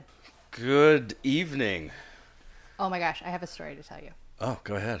Good evening. Oh my gosh, I have a story to tell you. Oh,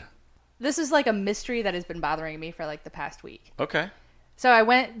 go ahead. This is like a mystery that has been bothering me for like the past week. Okay. So I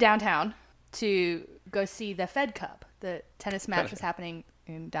went downtown to go see the Fed Cup. The tennis match was happening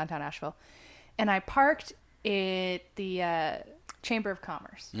in downtown Asheville. And I parked at the Chamber of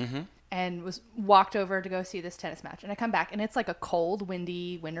Commerce and was walked over to go see this tennis match. And I come back and it's like a cold,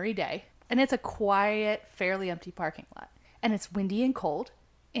 windy, wintry day. And it's a quiet, fairly empty parking lot. And it's windy and cold.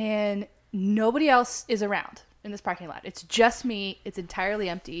 And nobody else is around in this parking lot. It's just me. It's entirely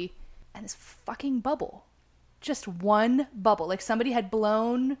empty. And this fucking bubble. Just one bubble. Like somebody had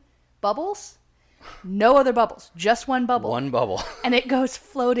blown bubbles. No other bubbles. Just one bubble. One bubble. And it goes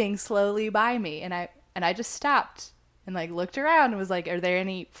floating slowly by me. And I just stopped and like looked around and was like, are there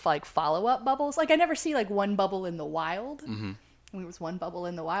any like follow-up bubbles? Like I never see like one bubble in the wild. Mm-hmm. There was one bubble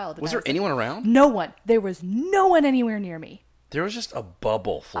in the wild. Was there anyone around? No one. There was no one anywhere near me. There was just a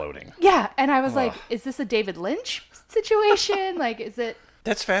bubble floating. Yeah. And I was like, is this a David Lynch situation? Like, is it...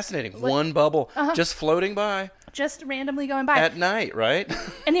 That's fascinating. One bubble just floating by. Just randomly going by. At night, right?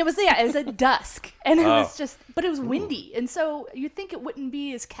 And it was at dusk. And it was just, but it was windy. And so you'd think it wouldn't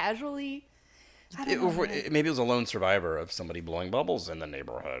be as casually. Maybe it was a lone survivor of somebody blowing bubbles in the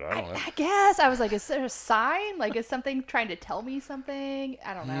neighborhood. I don't know. I guess. I was like, is there a sign? Like, is something trying to tell me something?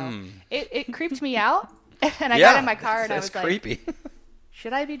 I don't know. It creeped me out. And I got in my car and I was like, creepy.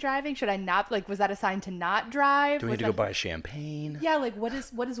 Should I be driving? Should I not? Like, was that a sign to not drive? Do we need to go buy champagne? Yeah, like what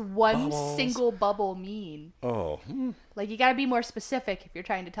does one single bubble mean? Oh. Like, you gotta be more specific if you're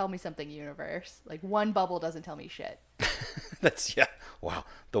trying to tell me something, universe. Like, one bubble doesn't tell me shit. Wow.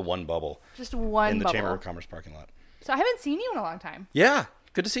 The one bubble. Just one in the bubble. Chamber of Commerce parking lot. So I haven't seen you in a long time. Yeah.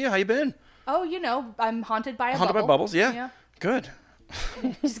 Good to see you. How you been? Oh, I'm haunted by a bubble. Haunted by bubbles, yeah. Good.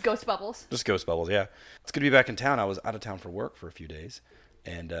 Just ghost bubbles. Just ghost bubbles, yeah. It's good to be back in town. I was out of town for work for a few days.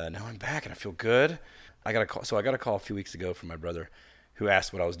 And now I'm back and I feel good. I got a call a few weeks ago from my brother who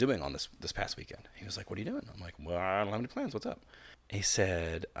asked what I was doing on this past weekend. He was like, what are you doing? I'm like, well, I don't have any plans. What's up? He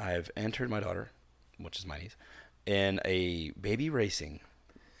said, I've entered my daughter, which is my niece, in a baby racing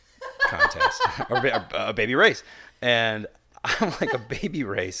contest. or a baby race. And I'm like, a baby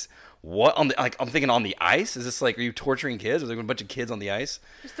race? What? I'm thinking on the ice? Is this like, are you torturing kids? Is there a bunch of kids on the ice?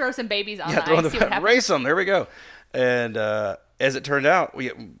 Just throw some babies on the ice. See what happens. Race them. There we go. And as it turned out,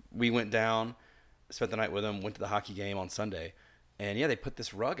 we went down, spent the night with them, went to the hockey game on Sunday. And yeah, they put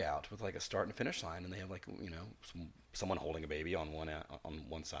this rug out with like a start and finish line. And they have like, someone holding a baby on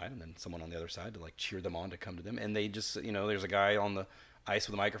one side and then someone on the other side to like cheer them on to come to them. And they just, there's a guy on the ice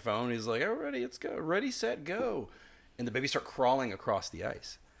with a microphone. He's like, everybody, let's go. Ready, set, go. And the babies start crawling across the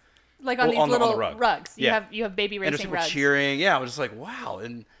ice. Like on these little rugs. You have baby racing and there's people rugs. Cheering. Yeah, I was just like, wow.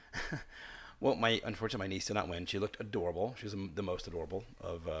 And well, unfortunately, my niece did not win. She looked adorable. She was the most adorable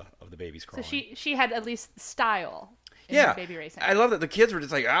of the babies crawling. So she had at least style in her baby racing. I love that the kids were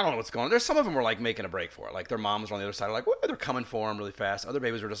just like, I don't know what's going on. There's some of them were like making a break for it. Like their moms were on the other side, like, what? They're coming for them really fast. Other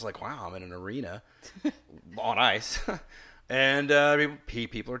babies were just like, wow, I'm in an arena on ice. And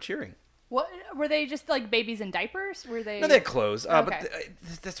people are cheering. What were they, just like babies in diapers? Were they? No, they had clothes. Okay.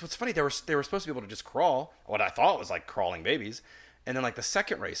 But that's what's funny. They were supposed to be able to just crawl. What I thought was like crawling babies, and then like the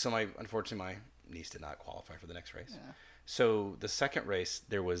second race. So unfortunately my niece did not qualify for the next race. Yeah. So the second race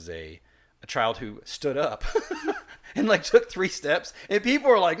there was a child who stood up and like took 3 steps, and people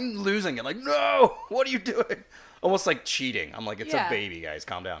were like losing it. Like, no, what are you doing? Almost like cheating. I'm like, it's a baby, guys.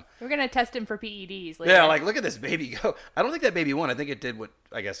 Calm down. We're going to test him for PEDs later. Yeah, like, look at this baby go. I don't think that baby won. I think it did what,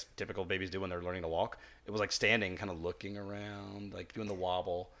 I guess, typical babies do when they're learning to walk. It was like standing, kind of looking around, like doing the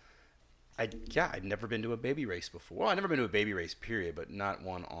wobble. I'd never been to a baby race before. Well, I'd never been to a baby race, period, but not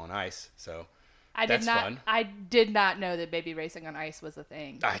one on ice. So that's fun. I did not know that baby racing on ice was a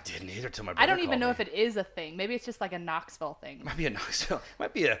thing. I didn't either till my brother I don't even know me. if it is a thing. Maybe it's just like a Knoxville thing. It might be a Knoxville. It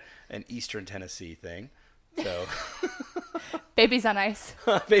might be an Eastern Tennessee thing. So babies on ice.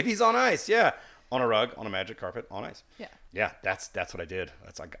 Babies on ice, yeah. On a rug, on a magic carpet, on ice. Yeah. Yeah, that's what I did.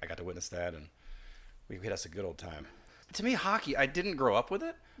 I got to witness that, and we had us a good old time. To me, hockey, I didn't grow up with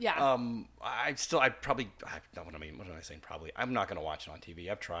it. Yeah. What am I saying? Probably. I'm not going to watch it on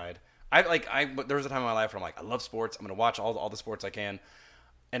TV. I've tried. There was a time in my life where I'm like, I love sports. I'm going to watch all the sports I can.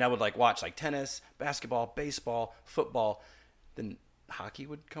 And I would like watch like tennis, basketball, baseball, football. Then hockey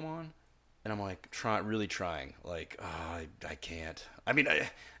would come on. And I'm like, really trying. Like, I can't. I mean,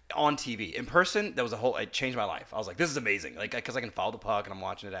 on TV. In person, it changed my life. I was like, this is amazing. Like, because I can follow the puck and I'm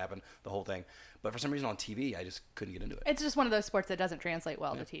watching it happen, the whole thing. But for some reason on TV, I just couldn't get into it. It's just one of those sports that doesn't translate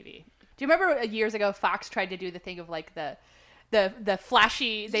well to TV. Do you remember years ago, Fox tried to do the thing of like the the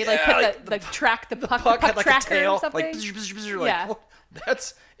flashy. They Yeah, put like the puck had like a tracker tail, or something. like, bzz, bzz, bzz, like Yeah. what?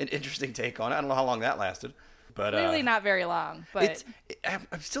 That's an interesting take on it. I don't know how long that lasted, but Clearly not very long, but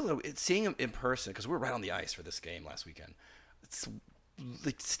I'm still seeing him in person because we were right on the ice for this game last weekend.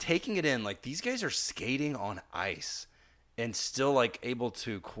 It's taking it in. Like, these guys are skating on ice and still like able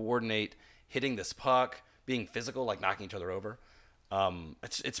to coordinate, hitting this puck, being physical, like knocking each other over.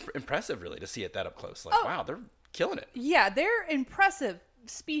 It's impressive, really, to see it that up close. Like, wow, they're killing it. yeah, they're impressive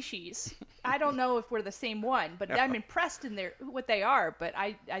species. I don't know if we're the same one, but I'm impressed in what they are. But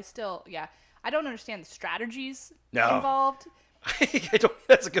I still, I don't understand the strategies involved.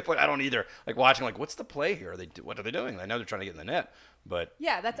 That's a good point. I don't either. Like, watching, like, what's the play here? What are they doing? I know they're trying to get in the net, but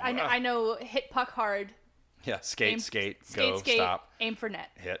Yeah, I know. Hit puck hard. yeah, skate, go, skate, stop, aim for net.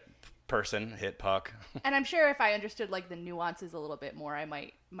 hit person, hit puck. And I'm sure if I understood like the nuances a little bit more, I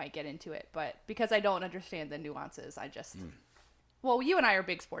might get into it. But because I don't understand the nuances, I just well, you and I are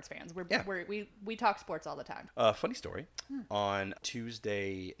big sports fans. We talk sports all the time. Funny story. On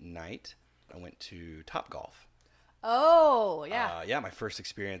Tuesday night, I went to Topgolf. Oh, yeah. My first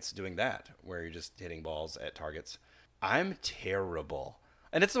experience doing that, where you're just hitting balls at targets. I'm terrible.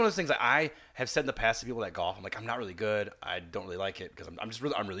 And it's one of those things that I have said in the past to people that golf. I'm like, I'm not really good. I don't really like it because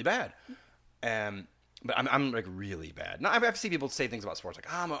I'm really bad. But I'm like really bad. Now, I've seen people say things about sports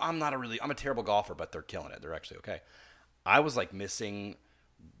like, I'm a terrible golfer, but they're killing it. They're actually okay. I was like missing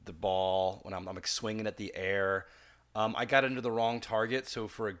the ball when I'm like swinging at the air. I got into the wrong target, so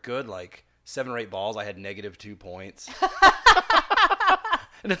for a good like 7 or 8 balls, I had -2 points.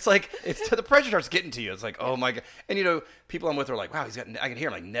 And it's like, the pressure starts getting to you. It's like, oh my God. And people I'm with are like, wow, I can hear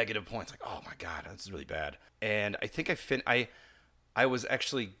him like negative points. Like, oh my God, this is really bad. And I think I was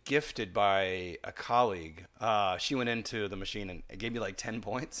actually gifted by a colleague. She went into the machine and gave me like 10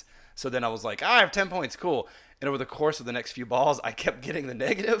 points. So then I was like, I have 10 points, cool. And over the course of the next few balls, I kept getting the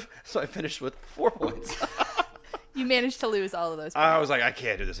negative. So I finished with 4 points. You managed to lose all of those points. I was like, I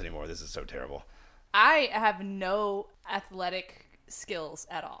can't do this anymore. This is so terrible. I have no athletic skills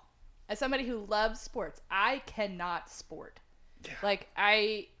at all. As somebody who loves sports, I cannot sport. Yeah. Like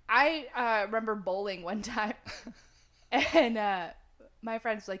I remember bowling one time, and my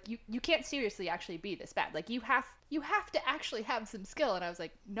friend's like, you can't seriously actually be this bad. Like you have to actually have some skill. And I was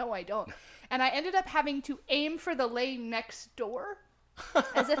like, no, I don't. And I ended up having to aim for the lane next door,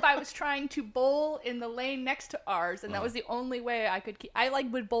 as if I was trying to bowl in the lane next to ours, and that was the only way I could keep. I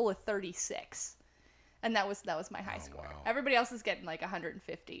would bowl a 36. And that was my high score. Wow. Everybody else is getting like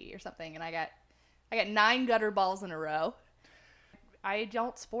 150 or something, and I got 9 gutter balls in a row. I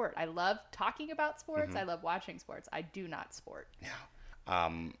don't sport. I love talking about sports. I love watching sports. I do not sport. Yeah.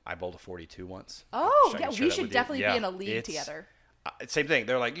 I bowled a 42 once. Oh, I yeah, can share we that should with you. definitely Yeah, be in a league together. Same thing.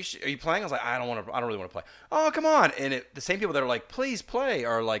 They're like, are you playing? I was like, I don't really want to play. Oh, come on. And the same people that are like, please play,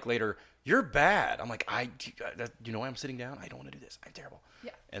 are like later, you're bad. I'm like, do you know why I'm sitting down? I don't want to do this. I'm terrible.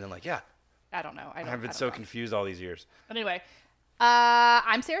 Yeah. And then like, yeah. I don't know. I've been so confused all these years. Anyway,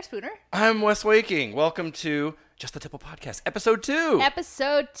 I'm Sarah Spooner. I'm Wes Waking. Welcome to Just the Tipple Podcast, Episode 2.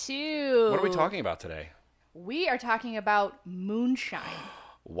 Episode 2. What are we talking about today? We are talking about moonshine.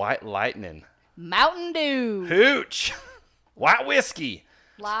 White Lightning. Mountain Dew. Hooch. White Whiskey.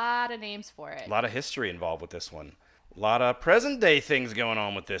 Lot of names for it. A lot of history involved with this one. A lot of present day things going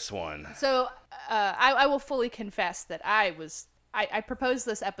on with this one. So I will fully confess that I proposed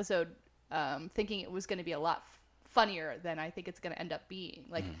this episode thinking it was going to be a lot funnier than I think it's going to end up being.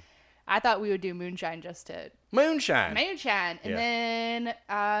 Like, I thought we would do moonshine just to Moonshine. And then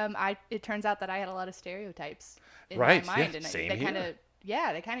it turns out that I had a lot of stereotypes in Right, my mind, yeah, and same they here.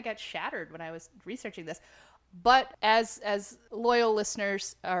 kind of got shattered when I was researching this. But as loyal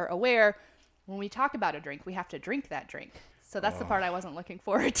listeners are aware, when we talk about a drink, we have to drink that drink. So that's the part I wasn't looking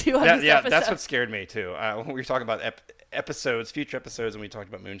forward to on this episode. That's what scared me too. When we were talking about future episodes, and we talked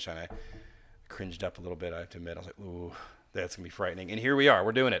about moonshine, I cringed up a little bit. I have to admit, I was like, "Ooh, that's gonna be frightening." And here we are.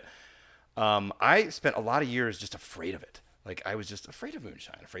 We're doing it. I spent a lot of years just afraid of it. Like, I was just afraid of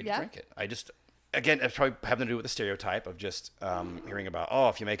moonshine, afraid to drink it. Again, it's probably having to do with the stereotype of just hearing about,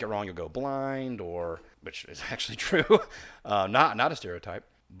 if you make it wrong, you'll go blind, which is actually true. Not a stereotype,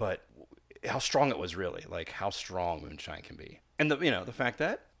 but how strong it was really, like how strong moonshine can be. And the fact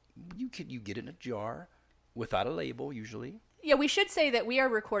that you get it in a jar without a label usually. Yeah, we should say that we are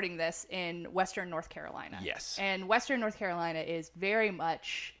recording this in Western North Carolina. Yes. And Western North Carolina is very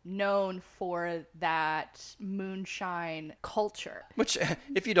much known for that moonshine culture. Which,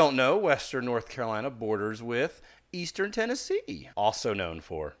 if you don't know, Western North Carolina borders with Eastern Tennessee, also known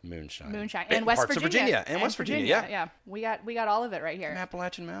for moonshine. And West parts Virginia. of Virginia. And West Virginia, Yeah. We got all of it right here. And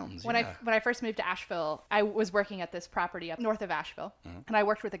Appalachian Mountains. When I first moved to Asheville, I was working at this property up north of Asheville, and I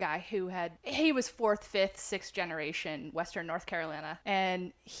worked with a guy who he was 4th, 5th, 6th generation Western North Carolina,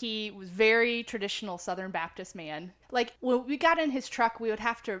 and he was very traditional Southern Baptist man. Like, when we got in his truck, we would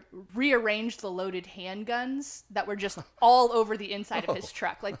have to rearrange the loaded handguns that were just all over the inside of his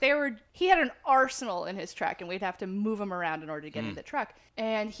truck. Like, he had an arsenal in his truck, and we'd have to move him around in order to get in the truck.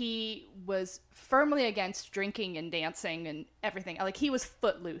 And he was firmly against drinking and dancing and everything. Like, he was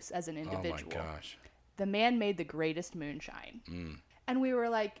footloose as an individual. Oh my gosh. The man made the greatest moonshine. And we were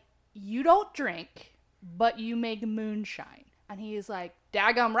like, you don't drink, but you make moonshine. And he's like,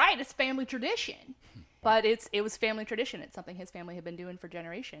 daggum right, it's family tradition. But it was family tradition. It's something his family had been doing for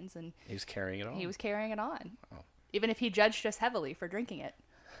generations. And he was carrying it on. He was carrying it on. Oh. Even if he judged us heavily for drinking it.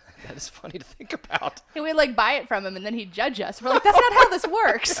 That is funny to think about. And we'd like buy it from him, and then he'd judge us. We're like, that's not how this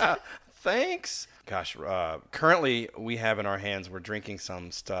works. Yeah, thanks. Gosh, currently we have in our hands, we're drinking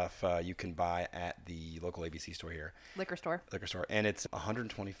some stuff you can buy at the local ABC store here. Liquor store. And it's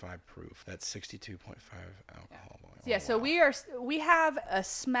 125 proof. That's 62.5 alcohol. Yeah, so we have a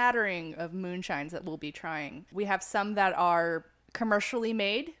smattering of moonshines that we'll be trying. We have some that are commercially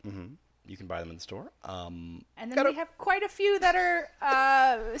made. Mm-hmm. You can buy them in the store. And then we have quite a few that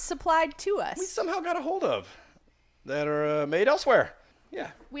are supplied to us. We somehow got a hold of that are made elsewhere. Yeah.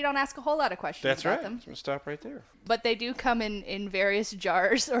 We don't ask a whole lot of questions about them. That's right. I'm going to stop right there. But they do come in various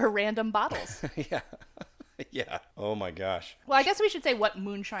jars or random bottles. Yeah. Yeah. Oh, my gosh. Well, I guess we should say what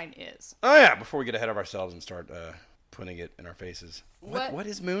moonshine is. Oh, yeah. Before we get ahead of ourselves and start putting it in our faces. What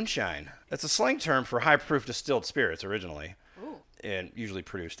is moonshine? That's a slang term for high-proof distilled spirits originally. Ooh. And usually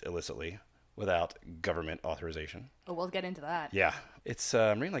produced illicitly without government authorization. Oh, we'll get into that. Yeah. It's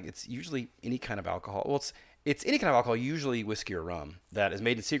it's usually any kind of alcohol. Well, it's any kind of alcohol, usually whiskey or rum, that is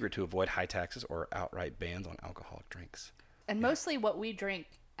made in secret to avoid high taxes or outright bans on alcoholic drinks. And mostly what we drink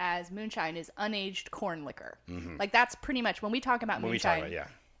as moonshine is unaged corn liquor. Mm-hmm. Like, that's pretty much, when we talk about moonshine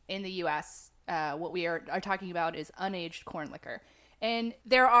in the U.S., what we are talking about is unaged corn liquor. And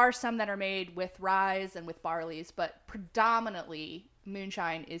there are some that are made with rye and with barleys, but predominantly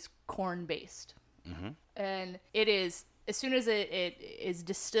moonshine is corn-based. Mm-hmm. And it is, as soon as it is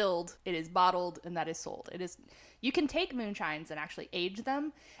distilled, it is bottled, and that is sold. You can take moonshines and actually age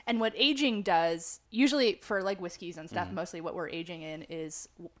them. And what aging does, usually for like whiskeys and stuff, mostly what we're aging in is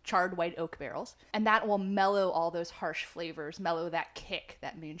charred white oak barrels. And that will mellow all those harsh flavors, mellow that kick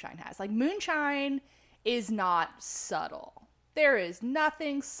that moonshine has. Like, moonshine is not subtle. There is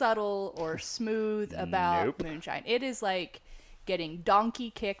nothing subtle or smooth about moonshine. It is like getting donkey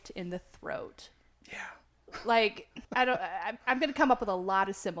kicked in the throat. Yeah. Like, I'm going to come up with a lot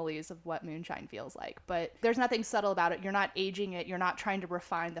of similes of what moonshine feels like, but there's nothing subtle about it. You're not aging it. You're not trying to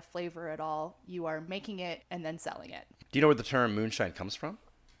refine the flavor at all. You are making it and then selling it. Do you know where the term moonshine comes from?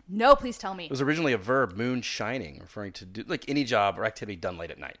 No, please tell me. It was originally a verb, moonshining, referring to like any job or activity done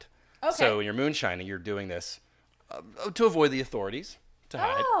late at night. Okay. So when you're moonshining, you're doing this to avoid the authorities, to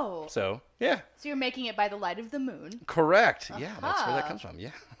hide. Oh. So, yeah. So you're making it by the light of the moon. Correct. Yeah, that's where that comes from.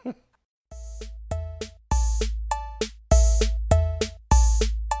 Yeah.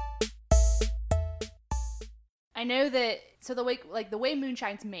 I know that, so the way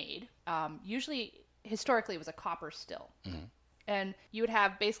moonshine's made, usually historically it was a copper still. Mm-hmm. And you would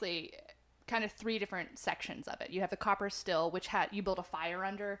have basically kind of 3 different sections of it. You have the copper still, which you build a fire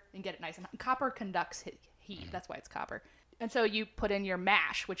under and get it nice and hot. Copper conducts heat. That's why it's copper. And so you put in your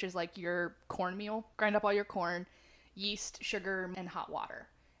mash, which is like your cornmeal, grind up all your corn, yeast, sugar, and hot water.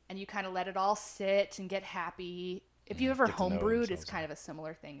 And you kind of let it all sit and get happy. If you've ever homebrewed, it's kind of a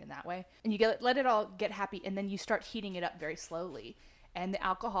similar thing in that way. And you let it all get happy, and then you start heating it up very slowly. And the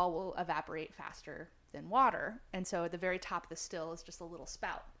alcohol will evaporate faster than water. And so at the very top of the still is just a little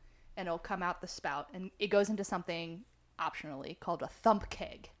spout. And it'll come out the spout, and it goes into something, optionally, called a thump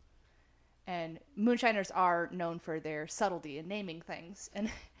keg. And moonshiners are known for their subtlety in naming things. And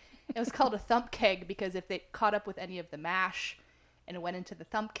it was called a thump keg because if they caught up with any of the mash and it went into the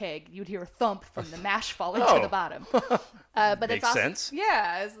thump keg, you'd hear a thump from the mash falling to the bottom. But Makes it's also, sense.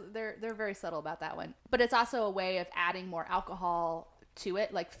 Yeah, they're very subtle about that one. But it's also a way of adding more alcohol to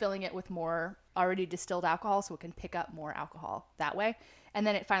it, like filling it with more already distilled alcohol so it can pick up more alcohol that way. And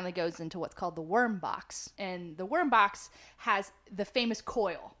then it finally goes into what's called the worm box. And the worm box has the famous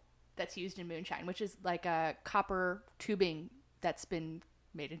coil that's used in moonshine, which is like a copper tubing that's been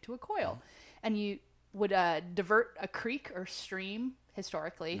made into a coil. And you would divert a creek or stream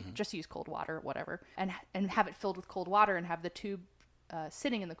historically, just use cold water, whatever, and have it filled with cold water and have the tube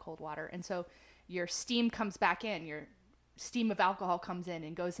sitting in the cold water. And so your steam comes back in, your steam of alcohol comes in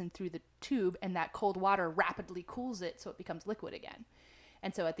and goes in through the tube, and that cold water rapidly cools it so it becomes liquid again.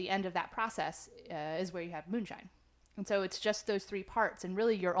 And so at the end of that process is where you have moonshine. And so it's just those three parts, and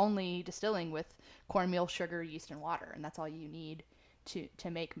really you're only distilling with cornmeal, sugar, yeast, and water, and that's all you need to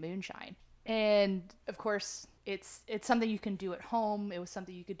make moonshine. And of course, it's something you can do at home. It was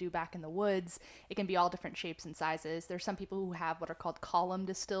something you could do back in the woods. It can be all different shapes and sizes. There's some people who have what are called column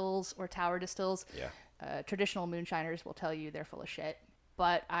distills or tower distills. Yeah. Traditional moonshiners will tell you they're full of shit,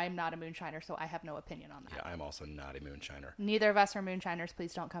 but I'm not a moonshiner, so I have no opinion on that. Yeah, I'm also not a moonshiner. Neither of us are moonshiners.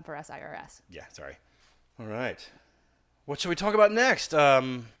 Please don't come for us, IRS. Yeah, sorry. All right. What should we talk about next?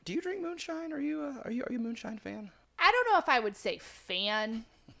 Do you drink moonshine? Are you a moonshine fan? I don't know if I would say fan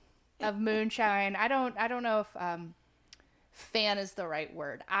of moonshine. I don't know if fan is the right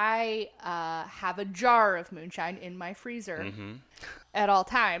word. I have a jar of moonshine in my freezer at all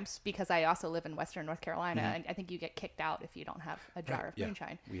times because I also live in Western North Carolina, and I think you get kicked out if you don't have a jar of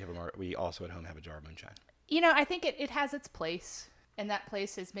moonshine. We also at home have a jar of moonshine. You know, I think it has its place, and that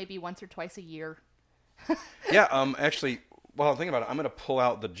place is maybe once or twice a year. Yeah, actually, while I'm thinking about it, I'm going to pull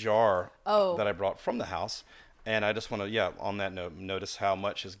out the jar that I brought from the house, and I just want to, on that note, notice how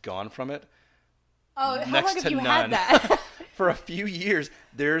much has gone from it. Oh, how Next long have to you none. had that? For a few years,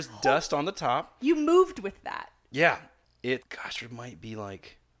 there's dust on the top. You moved with that. Yeah, there might be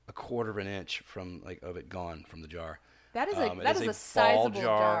like a quarter of an inch of it gone from the jar. That is It is a sizable ball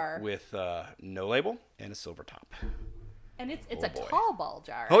jar with no label and a silver top. And it's Oh, a boy. tall ball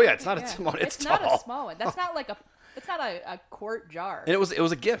jar. Oh yeah, it's not a small. It's not tall. a small one. That's not like it's not a quart jar. And it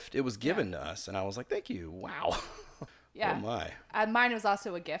was a gift. It was given to us, and I was like, "Thank you." Wow. Yeah. Oh my. Mine was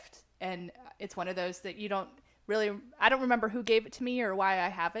also a gift, and it's one of those that you don't really. I don't remember who gave it to me or why I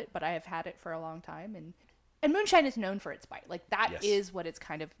have it, but I have had it for a long time. And moonshine is known for its bite. Like that is what it's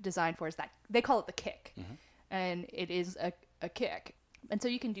kind of designed for. Is that they call it the kick, and it is a kick. And so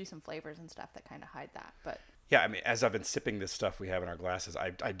you can do some flavors and stuff that kind of hide that, but. Yeah, I mean, as I've been sipping this stuff we have in our glasses,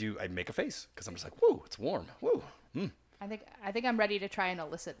 I make a face because I'm just like, "Whoa, it's warm." Whoa. I think I'm ready to try an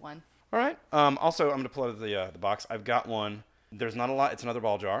illicit one. All right. Also, I'm going to pull out the box. I've got one. There's not a lot. It's another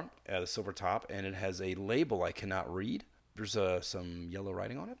ball jar, the silver top, and it has a label I cannot read. There's some yellow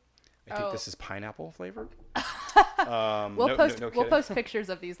writing on it. I think this is pineapple flavored. We'll post pictures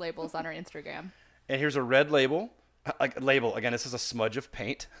of these labels on our Instagram. And here's a red label. Again, this is a smudge of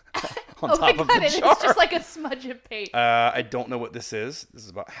paint on Oh top my of god, the it's jar. just like a smudge of paint. I don't know what this is. This is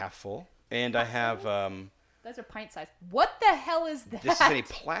about half full. And I have... Those are pint size. What the hell is that? This is in a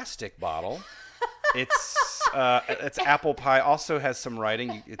plastic bottle. It's apple pie. Also has some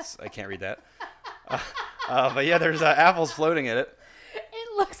writing. I can't read that. But yeah, there's apples floating in it.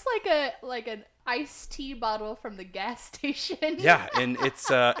 It looks like an iced tea bottle from the gas station. Yeah, and it's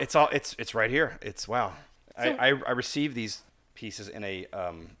right here. It's wow. I received these pieces in a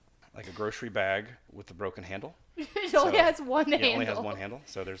like a grocery bag with the broken handle. It only has one handle. It only has one handle.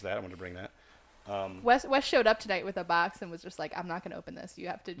 So there's that. I'm going to bring that. Wes showed up tonight with a box and was just like, I'm not going to open this. You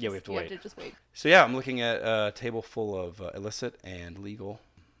have to just, we have to have to just wait. So yeah, I'm looking at a table full of illicit and legal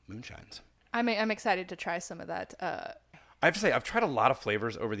moonshines. I'm excited to try some of that. I have to say, I've tried a lot of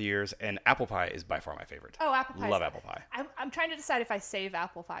flavors over the years, and apple pie is by far my favorite. Oh, apple pie. Love apple pie. I'm trying to decide if I save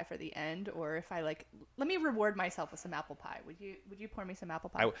apple pie for the end or if I let me reward myself with some apple pie. Would you pour me some apple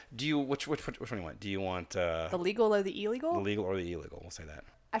pie? Which one do you want? Do you want the legal or the illegal? The legal or the illegal? We'll say that.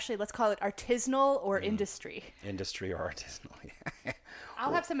 Actually, let's call it artisanal or industry. Industry or artisanal.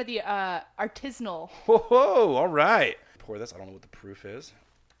 I'll have some of the artisanal. Whoa! All right. Pour this. I don't know what the proof is.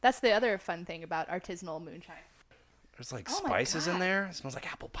 That's the other fun thing about artisanal moonshine. There's spices in there. It smells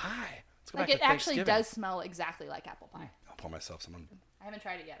like apple pie. Let's go back to it actually Thanksgiving. does smell exactly like apple pie. I'll pour myself some. I haven't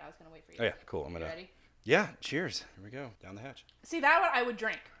tried it yet. I was gonna wait for you. Oh yeah, cool. I'm gonna. You ready? Yeah. Cheers. Here we go. Down the hatch. See, that one I would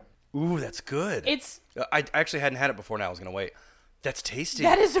drink. Ooh, that's good. It's. I actually hadn't had it before. Now I was gonna wait. That's tasty.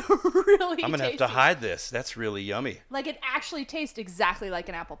 That is really. I'm gonna have to hide this. That's really yummy. Like it actually tastes exactly like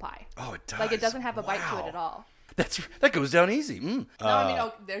an apple pie. Oh, it does. Like it doesn't have a bite to it at all. That goes down easy. No, I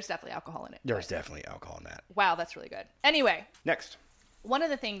mean, there's definitely alcohol in it. There's definitely alcohol in that. Wow, that's really good. Anyway, Next. one of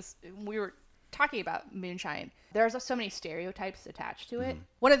the things we were talking about moonshine, there's so many stereotypes attached to it.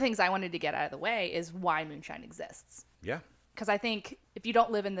 One of the things I wanted to get out of the way is why moonshine exists. Yeah. Because I think if you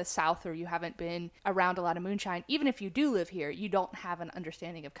don't live in the South or you haven't been around a lot of moonshine, even if you do live here, you don't have an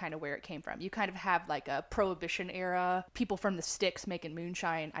understanding of kind of where it came from. You kind of have like a Prohibition era, people from the sticks making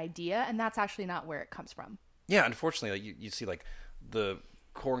moonshine idea, and that's actually not where it comes from. Yeah, unfortunately, you see like the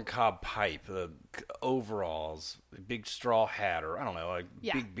corncob pipe, the overalls, big straw hat, or I don't know,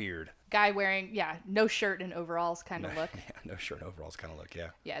 big beard. Guy wearing, no shirt and overalls kind of look. Yeah. No shirt and overalls kind of look, yeah.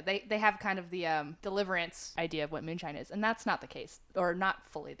 Yeah, they have kind of the deliverance idea of what moonshine is, and that's not the case, or not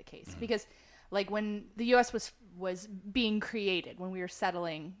fully the case, because like when the U.S. was being created, when we were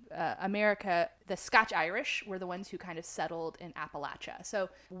settling America, the Scotch Irish were the ones who kind of settled in Appalachia. So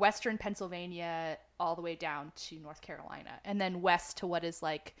western Pennsylvania all the way down to North Carolina, and then west to what is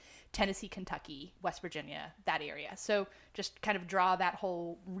like Tennessee, Kentucky, West Virginia, that area. So just kind of draw that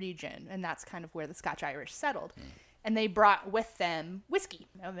whole region, and that's kind of where the Scotch Irish settled. And they brought with them whiskey.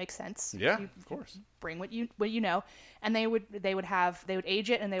 That makes sense. Yeah, You of course. bring what you know, and they would age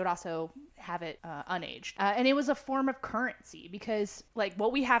it, and they would also have it unaged. And it was a form of currency, because like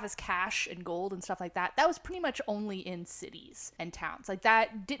what we have as cash and gold and stuff like that, that was pretty much only in cities and towns. Like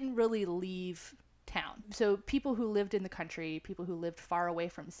that didn't really leave town. So people who lived in the country, people who lived far away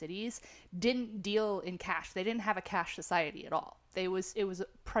from cities, didn't deal in cash. They didn't have a cash society at all. It was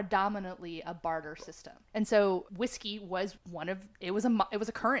predominantly a barter system. And so whiskey was it was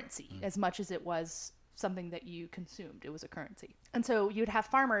a currency as much as it was something that you consumed. It was a currency. And so you'd have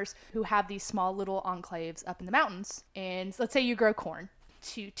farmers who have these small little enclaves up in the mountains, and let's say you grow corn,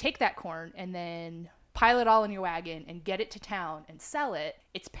 to take that corn and then pile it all in your wagon and get it to town and sell it.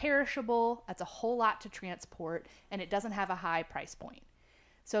 It's perishable. That's a whole lot to transport, and it doesn't have a high price point.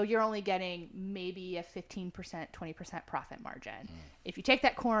 So you're only getting maybe a 15%, 20% profit margin. If you take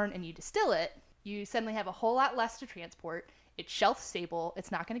that corn and you distill it, you suddenly have a whole lot less to transport. It's shelf stable.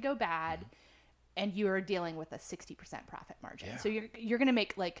 It's not going to go bad. And you're dealing with a 60% profit margin. Yeah. So you're going to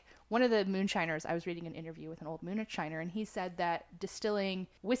make, like, one of the moonshiners, I was reading an interview with an old moonshiner, and he said that distilling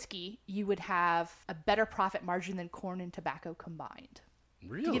whiskey, you would have a better profit margin than corn and tobacco combined.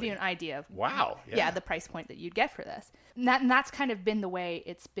 Really? To give you an idea of Wow. yeah, the price point that you'd get for this. And that's kind of been the way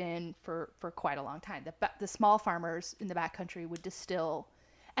it's been for quite a long time. The small farmers in the backcountry would distill,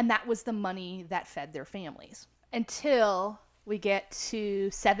 and that was the money that fed their families. Until we get to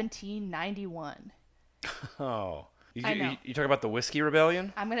 1791. Oh. I know. You talk about the Whiskey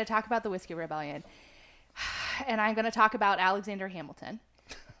Rebellion? I'm going to talk about the Whiskey Rebellion. And I'm going to talk about Alexander Hamilton.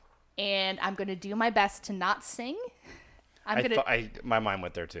 And I'm going to do my best to not sing. My mind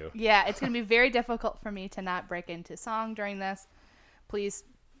went there too. Yeah, it's going to be very difficult for me to not break into song during this. Please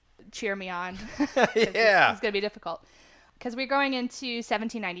cheer me on. Yeah. It's going to be difficult. Because we're going into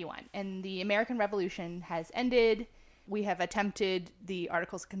 1791, and the American Revolution has ended. We have attempted the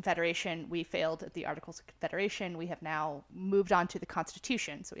Articles of Confederation. We failed at the Articles of Confederation. We have now moved on to the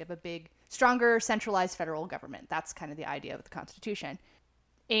Constitution. So we have a big, stronger, centralized federal government. That's kind of the idea of the Constitution.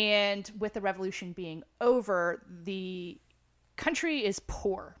 And with the revolution being over, the country is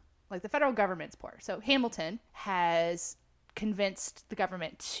poor. Like, the federal government's poor. So Hamilton has convinced the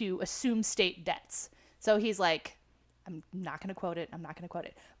government to assume state debts. So he's like, I'm not going to quote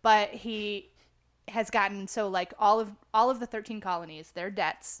it. But he has gotten, so like all of the 13 colonies, their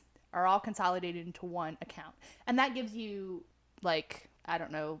debts are all consolidated into one account. And that gives you, like, I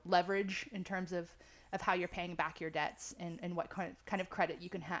don't know, leverage in terms of how you're paying back your debts and what kind of credit you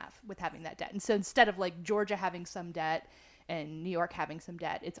can have with having that debt. And so instead of like Georgia having some debt and New York having some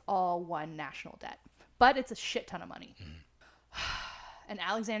debt, it's all one national debt. But it's a shit ton of money. And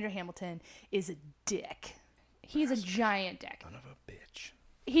Alexander Hamilton is a dick. He's a giant dick. Son of a bitch.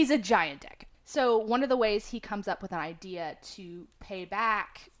 He's a giant dick. So one of the ways he comes up with an idea to pay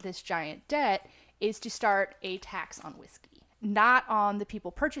back this giant debt is to start a tax on whiskey. Not on the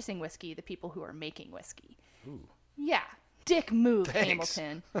people purchasing whiskey, the people who are making whiskey. Ooh. Yeah. Dick move, Thanks.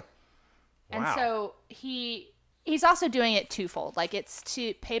 Hamilton. Wow. And so he's also doing it twofold. Like, it's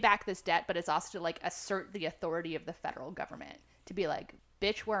to pay back this debt, but it's also to, like, assert the authority of the federal government. To be like,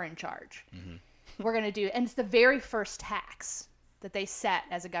 bitch, we're in charge. Mm-hmm. We're going to do it. And it's the very first tax that they set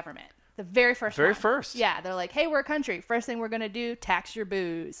as a government. The very first one. First. Yeah. They're like, hey, we're a country. First thing we're going to do, tax your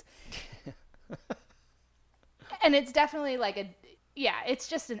booze. And it's definitely like it's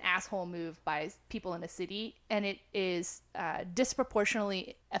just an asshole move by people in a city. And it is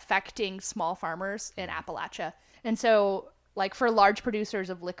disproportionately affecting small farmers in Appalachia. And so, like, for large producers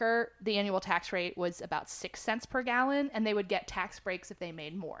of liquor, the annual tax rate was about 6 cents per gallon, and they would get tax breaks if they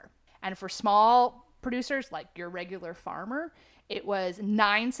made more. And for small producers, like your regular farmer, it was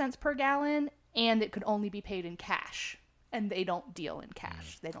 9 cents per gallon, and it could only be paid in cash. And they don't deal in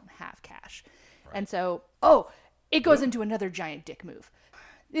cash. They don't have cash. Right. And so, it goes into another giant dick move.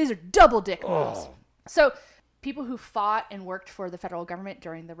 These are double dick moves. So people who fought and worked for the federal government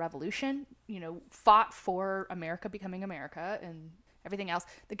during the revolution, fought for America becoming America and everything else.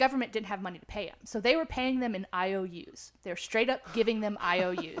 The government didn't have money to pay them. So they were paying them in IOUs. They're straight up giving them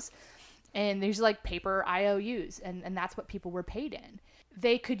IOUs. And these are like paper IOUs. And that's what people were paid in.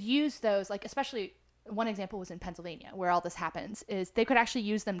 They could use those, like, especially one example was in Pennsylvania, where all this happens, is they could actually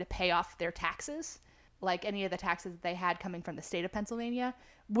use them to pay off their taxes, like any of the taxes that they had coming from the state of Pennsylvania,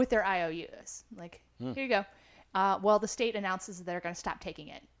 with their IOUs. Like, here you go. Well, the state announces that they're going to stop taking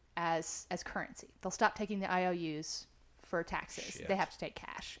it as currency. They'll stop taking the IOUs for taxes. Shit. They have to take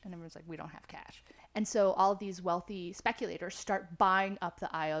cash. And everyone's like, we don't have cash. And so all of these wealthy speculators start buying up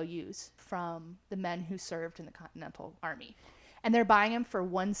the IOUs from the men who served in the Continental Army. And they're buying them for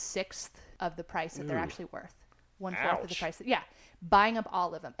 1/6 of the price that they're actually worth. 1/4 of the price. Yeah. Buying up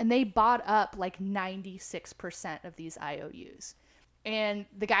all of them. And they bought up like 96% of these IOUs. And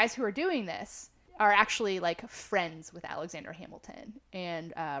the guys who are doing this are actually like friends with Alexander Hamilton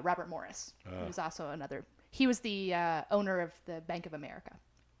and Robert Morris, who's also another. He was the owner of the Bank of America.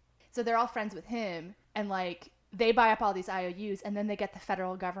 So they're all friends with him. And like they buy up all these IOUs and then they get the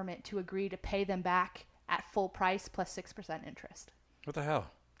federal government to agree to pay them back at full price plus 6% interest. What the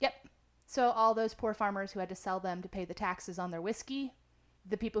hell? Yep. So all those poor farmers who had to sell them to pay the taxes on their whiskey,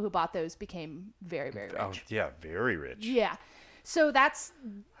 the people who bought those became very, very rich. Oh, yeah, very rich. Yeah. So that's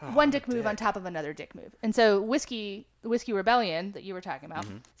one dick move on top of another dick move. And so the Whiskey Rebellion that you were talking about.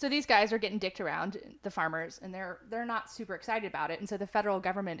 So these guys are getting dicked around, the farmers, and they're not super excited about it. And so the federal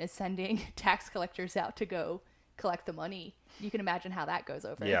government is sending tax collectors out to go collect the money. You can imagine how that goes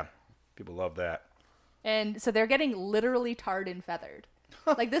over. Yeah. People love that. And so they're getting literally tarred and feathered.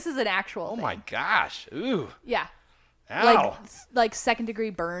 Like this is an actual Oh thing. my gosh. Ooh. Yeah. Ow. Like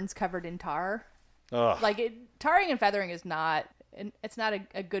second-degree burns covered in tar. Ugh. Like tarring and feathering is not, it's not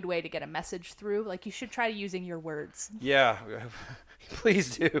a good way to get a message through. Like you should try using your words. Yeah.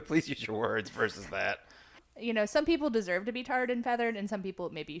 Please do. Please use your words versus that. You know, some people deserve to be tarred and feathered, and some people,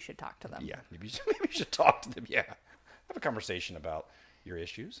 maybe you should talk to them. Yeah. Maybe you should talk to them. Yeah. Have a conversation about your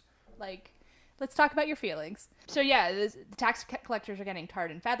issues. Like, let's talk about your feelings. So yeah, the tax collectors are getting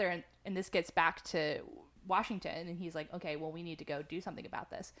tarred and feathered, and this gets back to Washington, and he's like, okay, well, we need to go do something about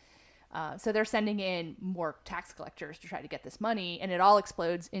this. So they're sending in more tax collectors to try to get this money, and it all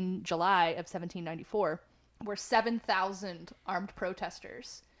explodes in July of 1794, where 7,000 armed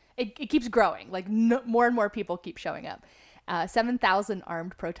protesters. It keeps growing. Like more and more people keep showing up. 7,000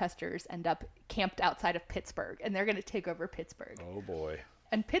 armed protesters end up camped outside of Pittsburgh, and they're going to take over Pittsburgh. Oh boy.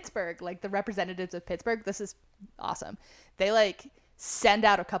 And Pittsburgh, like the representatives of Pittsburgh, this is awesome. They like send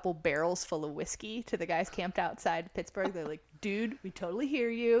out a couple barrels full of whiskey to the guys camped outside Pittsburgh. They're like, dude, we totally hear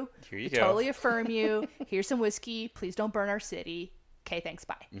you. Here you we go. Totally affirm you. Here's some whiskey. Please don't burn our city. Okay, thanks,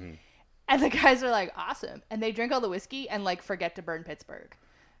 bye. Mm-hmm. And the guys are like, awesome. And they drink all the whiskey and like forget to burn Pittsburgh.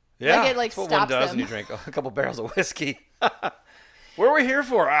 Yeah. Like, it, like, that's what stops one does them. when you drink a couple barrels of whiskey. What are we here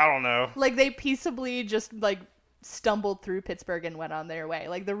for? I don't know. Like they peaceably just like stumbled through Pittsburgh and went on their way.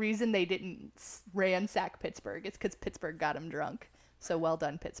 Like the reason they didn't ransack Pittsburgh is because Pittsburgh got them drunk. So well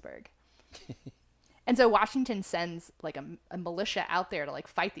done, Pittsburgh. And so Washington sends like a militia out there to like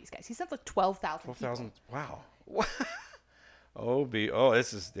fight these guys. He sends like 12,000 12,000. Wow.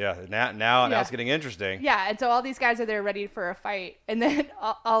 This is now it's getting interesting. Yeah, and so all these guys are there ready for a fight, and then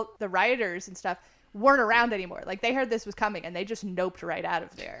all the rioters and stuff weren't around anymore. Like they heard this was coming, and they just noped right out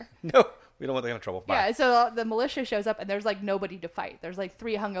of there. No, we don't want them in trouble. Bye. Yeah, so the militia shows up, and there's like nobody to fight. There's like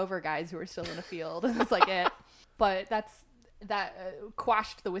 3 hungover guys who are still in the field, and it's like it. But that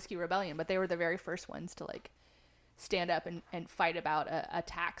quashed the Whiskey Rebellion. But they were the very first ones to like stand up and fight about a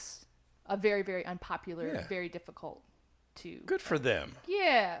tax, a very, very unpopular, very difficult to. Good for them.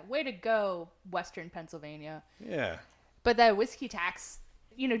 Yeah, way to go, Western Pennsylvania. Yeah. But the whiskey tax,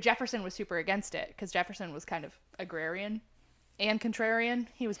 you know, Jefferson was super against it because Jefferson was kind of agrarian and contrarian.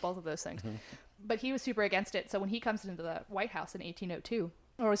 He was both of those things. Mm-hmm. But he was super against it. So when he comes into the White House in 1802,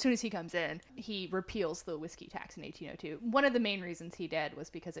 or as soon as he comes in, he repeals the whiskey tax in 1802. One of the main reasons he did was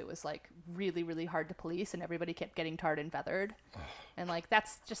because it was like really, really hard to police and everybody kept getting tarred and feathered. And like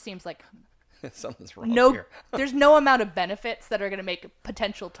that's just seems like something's wrong here. There's no amount of benefits that are going to make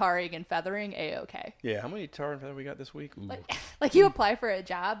potential tarring and feathering a-okay. Yeah, how many tar and feather we got this week? Like you apply for a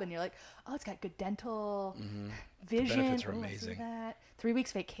job and you're like, oh, it's got good dental, vision. The benefits are Ooh, amazing. let's do that. 3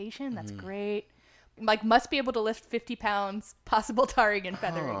 weeks vacation, that's great. Like must be able to lift 50 pounds, possible tarring and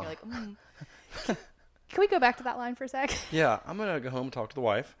feathering. You're like, Can we go back to that line for a sec? Yeah, I'm going to go home and talk to the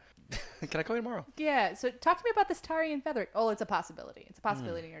wife. Can I call you tomorrow? Yeah, so talk to me about this tarring and feathering. Oh, it's a possibility. It's a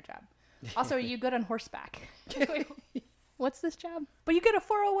possibility in your job. Also, are you good on horseback? What's this job? But you get a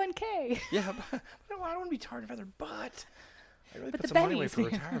 401k. Yeah, but I don't want to be tarred and feathered, but I really But put the some money away bennies. for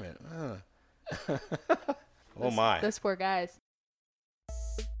retirement. Oh, my. Those poor guys.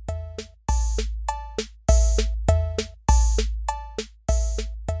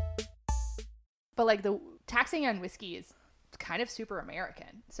 But like the taxing on whiskey is kind of super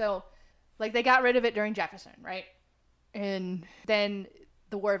American. So Like, they got rid of it during Jefferson, right? And then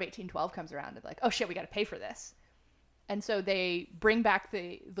the War of 1812 comes around and like, oh shit, we got to pay for this. And so they bring back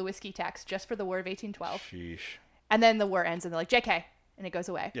the whiskey tax just for the War of 1812. Sheesh. And then the war ends and they're like, JK, and it goes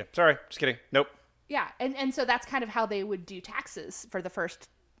away. Yeah, sorry, just kidding. Nope. Yeah, and so that's kind of how they would do taxes for the first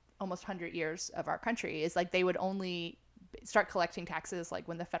almost 100 years of our country, is like they would only start collecting taxes like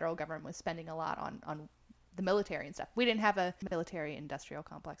when the federal government was spending a lot on the military and stuff. We didn't have a military industrial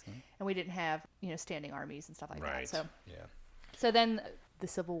complex, and we didn't have, standing armies and stuff like that. So then the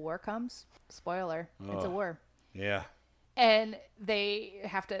Civil War comes. Spoiler, it's a war. Yeah. And they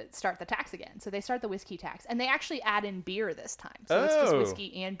have to start the tax again. So they start the whiskey tax. And they actually add in beer this time. So it's just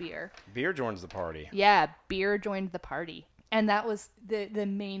whiskey and beer. Beer joins the party. Yeah, beer joined the party. And that was the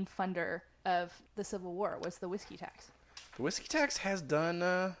main funder of the Civil War, was the whiskey tax. The whiskey tax has done,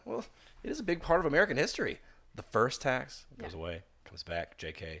 well, it is a big part of American history. The first tax goes away, comes back,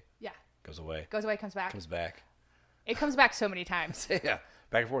 JK. Yeah. Goes away. Goes away, comes back. Comes back. It comes back so many times. Yeah.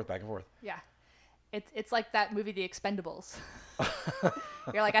 Back and forth, back and forth. Yeah. It's like that movie, The Expendables.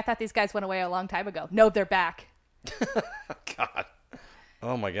 You're like, I thought these guys went away a long time ago. No, they're back. God.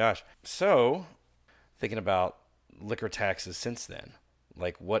 Oh my gosh. So, thinking about liquor taxes since then,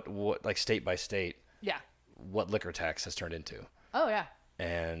 like what like state by state, Yeah. what liquor tax has turned into. Oh, yeah.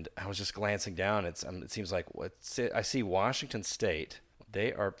 And I was just glancing down. It seems like I see Washington State.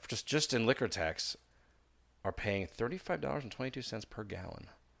 They are just in liquor tax are paying $35.22 per gallon.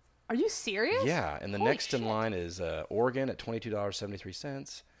 Are you serious? Yeah, and the Holy next shit. in line is Oregon at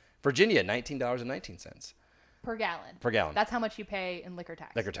 $22.73. Virginia, $19.19 Per gallon. per gallon. That's how much you pay in liquor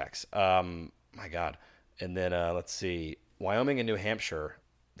tax. Liquor tax. My God. And then let's see, Wyoming and New Hampshire,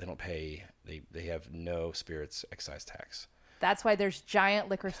 they don't pay. They have no spirits excise tax. That's why there's giant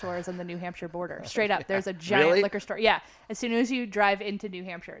liquor stores on the New Hampshire border. Straight up, there's a giant Really? liquor store. Yeah, as soon as you drive into New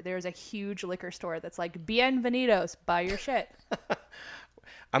Hampshire, there's a huge liquor store that's like, bienvenidos, buy your shit.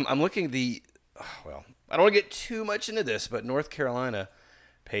 I'm looking well, I don't want to get too much into this, but North Carolina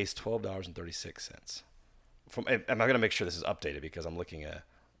pays $12.36. I'm going to make sure this is updated because I'm looking at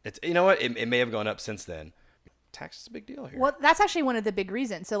it's. You know what? It may have gone up since then. Tax is a big deal here. Well, that's actually one of the big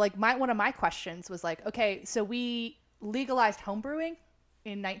reasons. So like one of my questions was like, okay, so we legalized homebrewing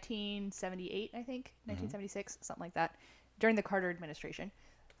in 1978, I think, 1976, something like that, during the Carter administration.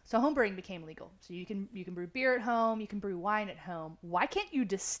 So homebrewing became legal. So you can brew beer at home, you can brew wine at home. Why can't you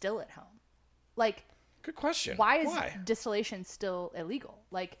distill at home? Like, good question. why is distillation still illegal?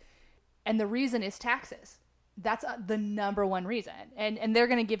 Like, and the reason is taxes. That's the number one reason. And they're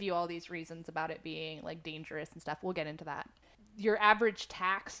going to give you all these reasons about it being like dangerous and stuff. We'll get into that. Your average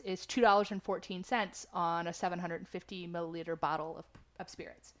tax is $2.14 on a 750 milliliter bottle of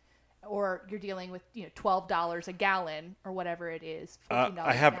spirits. Or you're dealing with $12 a gallon or whatever it is. $14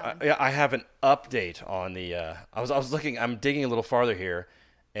 I have an update on the. I was looking. I'm digging a little farther here,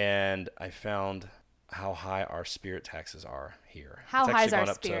 and I found how high our spirit taxes are here. How high is our spirit?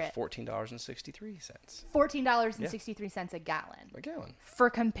 It's actually gone up to $14.63. $14.63 a gallon. A gallon. For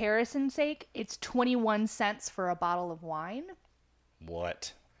comparison's sake, it's 21 cents for a bottle of wine.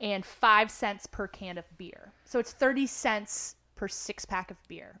 What? And 5 cents per can of beer. So it's 30 cents per 6-pack of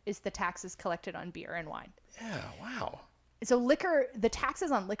beer is the taxes collected on beer and wine. Yeah, wow. So the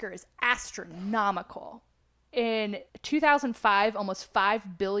taxes on liquor is astronomical. In 2005, almost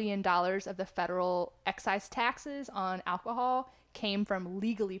 $5 billion of the federal excise taxes on alcohol came from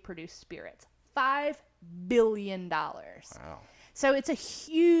legally produced spirits. $5 billion. Wow. So it's a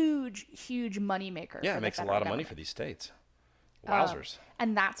huge, huge moneymaker. Yeah, it makes a lot of money for these states. Wowzers.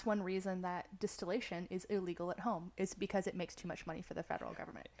 And that's one reason that distillation is illegal at home, is because it makes too much money for the federal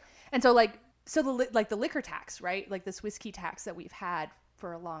government. And so the liquor tax, right? Like this whiskey tax that we've had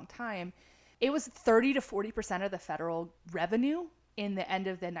for a long time, it was 30 to 40% of the federal revenue in the end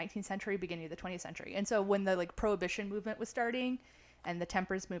of the 19th century, beginning of the 20th century. And so when the prohibition movement was starting and the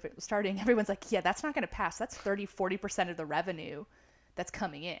temperance movement was starting, everyone's like, yeah, that's not going to pass. That's 30, 40% of the revenue that's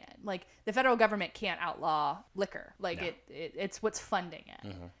coming in. Like, the federal government can't outlaw liquor. Like, it's what's funding it.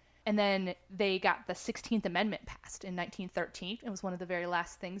 Mm-hmm. And then they got the 16th Amendment passed in 1913. It was one of the very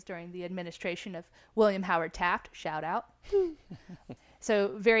last things during the administration of William Howard Taft. Shout out.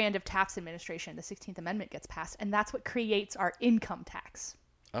 So, very end of Taft's administration, the 16th Amendment gets passed. And that's what creates our income tax.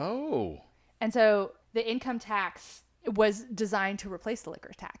 Oh. And so, the income tax was designed to replace the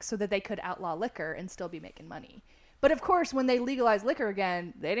liquor tax so that they could outlaw liquor and still be making money. But of course, when they legalized liquor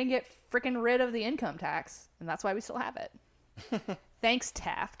again, they didn't get freaking rid of the income tax, and that's why we still have it. Thanks,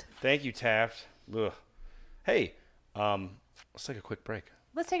 Taft. Thank you, Taft. Ugh. Hey, let's take a quick break.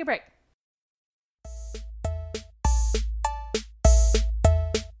 Let's take a break.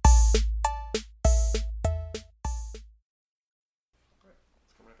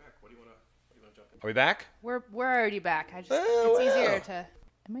 Are we back? We're already back. It's Oh, easier wow. to.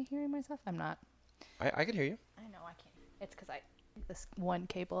 Am I hearing myself? I'm not. I can hear you. I know I can't. It's because this one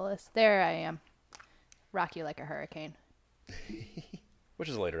cable is there. I am. Rock you like a hurricane. Which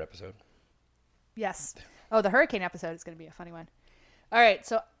is a later episode. Yes. Oh, the hurricane episode is going to be a funny one. All right,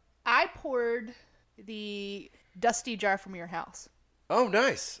 so I poured the dusty jar from your house. Oh,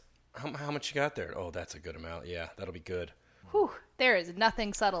 nice. How much you got there? Oh, that's a good amount. Yeah, that'll be good. Whew, there is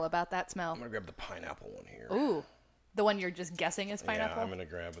nothing subtle about that smell. I'm going to grab the pineapple one here. Ooh, the one you're just guessing is pineapple? Yeah, I'm going to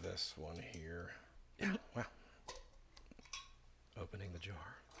grab this one here. Yeah, wow. Opening the jar.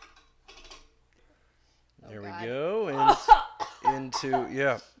 There God. we go. And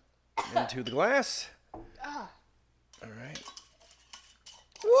into the glass. All right.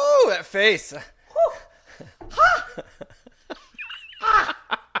 Whoa, that face.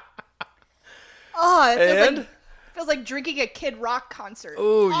 Oh, And? feels like drinking a Kid Rock concert.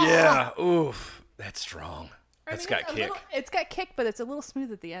 Oh, yeah. Oof. That's strong. I That's mean, got it's a kick. it's got kick, but it's a little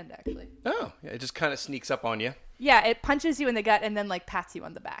smooth at the end, actually. Oh, yeah, it just kind of sneaks up on you. Yeah, it punches you in the gut and then like pats you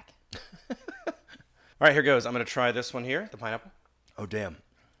on the back. All right, here goes. I'm going to try this one here, the pineapple. Oh, damn.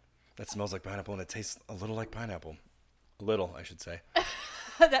 That smells like pineapple, and it tastes a little like pineapple. A little, I should say.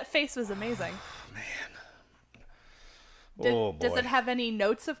 That face was amazing. Oh, boy. Does it have any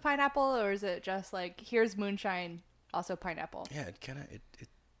notes of pineapple, or is it just like, here's moonshine, also pineapple? Yeah, it kind of it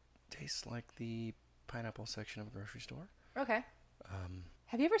tastes like the pineapple section of a grocery store. Okay.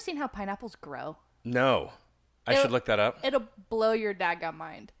 Have you ever seen how pineapples grow? No. I It'll- should look that up. It'll blow your daggum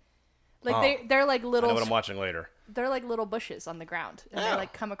mind. Like Oh. they're like I know little what I'm watching later. they're like little bushes on the ground, and they Oh.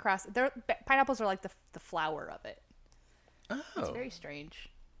 like come across. Pineapples are like the flower of it. It's Oh, very strange.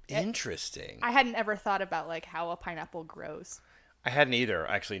 interesting. I hadn't ever thought about like how a pineapple grows. I hadn't either,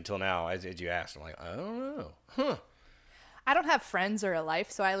 actually, until now. As you asked, I'm like, I don't know. Huh. I don't have friends or a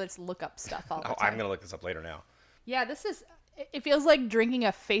life, so I just look up stuff all the Oh, time. I'm going to look this up later now. Yeah, it feels like drinking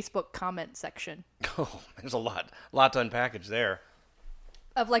a Facebook comment section Oh, there's a lot to unpackage there.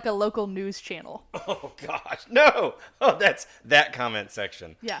 of like a local news channel. Oh, gosh. No. Oh, that's that comment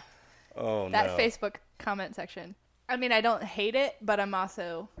section. Yeah, Oh, that no. Facebook comment section. I mean, I don't hate it, but I'm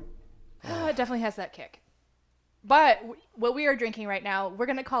also it definitely has that kick. But what we are drinking right now, we're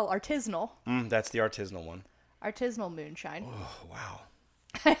gonna call artisanal That's the artisanal one. moonshine. Oh, wow.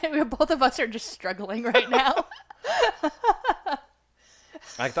 Both of us are just struggling right now.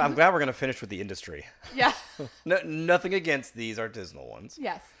 I'm glad we're going to finish with the industry. Yeah. No, nothing against these artisanal ones.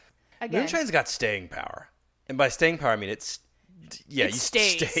 Yes. Again. Moonshine's got staying power. And by staying power, I mean it's... Yeah, It you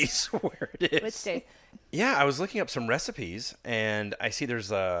stays. stays where it is. Let's stay. Yeah, I was looking up some recipes, and I see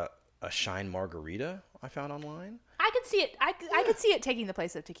there's a Shine Margarita I found online. I could see it. I could see it taking the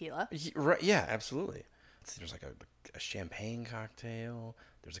place of tequila. Right, yeah, absolutely. There's like a champagne cocktail.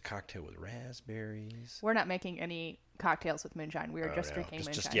 There's a cocktail with raspberries. We're not making any cocktails with moonshine. We are just No, drinking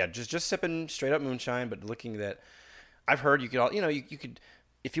moonshine. just sipping straight up moonshine, but looking at... I've heard you could you could,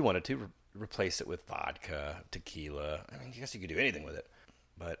 if you wanted to, replace it with vodka, tequila. I mean, I guess you could do anything with it.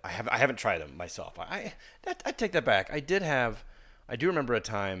 But I haven't tried them myself. I take that back. I do remember a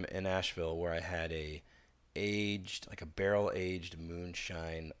time in Asheville where I had a barrel aged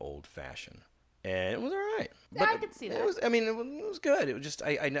moonshine old fashioned, and it was all right. Yeah, I could see that. It was good. It was just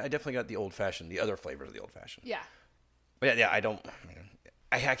I definitely got the old fashioned, the other flavors of the old fashioned. Yeah. But yeah, I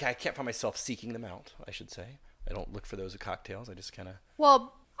can't find myself seeking them out, I should say. I don't look for those cocktails. I just kind of...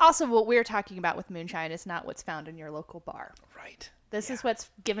 Well, also what we're talking about with moonshine is not what's found in your local bar. Right. This is what's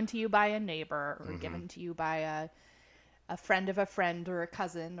given to you by a neighbor or given to you by a friend of a friend or a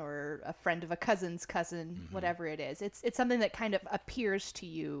cousin or a friend of a cousin's cousin, whatever it is. It's something that kind of appears to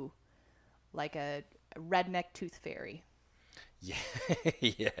you like a redneck tooth fairy. Yeah.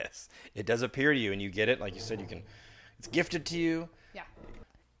 Yes. It does appear to you, and you get it. Like you said, it's gifted to you. Yeah.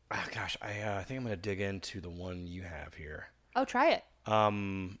 Oh, gosh. I think I'm going to dig into the one you have here. Oh, try it.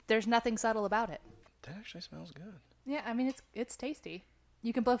 There's nothing subtle about it. That actually smells good. Yeah, I mean it's tasty.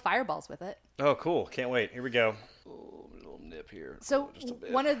 You can blow fireballs with it. Oh, cool. Can't wait. Here we go. Oh, a little nip here. So Just a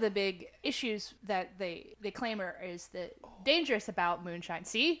bit. one of the big issues that they claim is that dangerous about moonshine.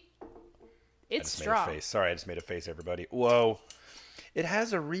 See, it's I just strong. made a face. Sorry, I just made a face, everybody. Whoa. It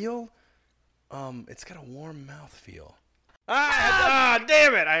has a real, it's got a warm mouth feel.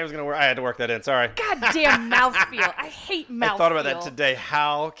 Damn it. I had to work that in. Sorry. Goddamn mouthfeel. I hate mouthfeel. I thought about that today.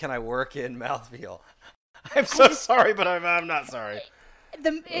 How can I work in mouthfeel? I'm so sorry, but I'm not sorry.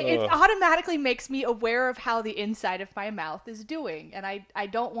 It automatically makes me aware of how the inside of my mouth is doing, and I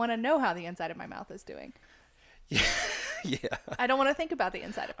don't want to know how the inside of my mouth is doing. Yeah. I don't want to think about the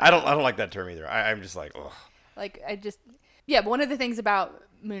inside of my I mouth. don't like that term either. I'm just like, ugh. Like Yeah, but one of the things about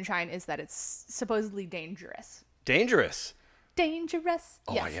moonshine is that it's supposedly dangerous. Dangerous. Dangerous.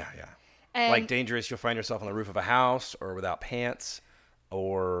 Oh, Yes. yeah. And Like dangerous, you'll find yourself on the roof of a house or without pants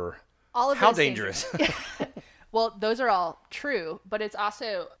or all of how those dangerous? well, those are all true, but it's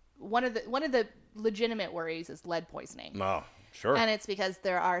also one of the legitimate worries is lead poisoning. Oh, sure. And it's because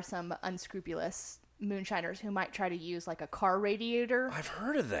there are some unscrupulous moonshiners who might try to use like a car radiator. I've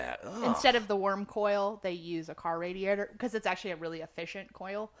heard of that. Ugh. Instead of the worm coil, they use a car radiator because it's actually a really efficient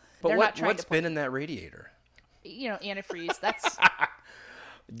coil. But They're not trying what's to been in that radiator? Antifreeze. That's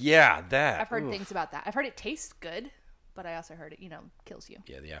Yeah, that. I've heard Oof. things about that. I've heard it tastes good, but I also heard it, kills you.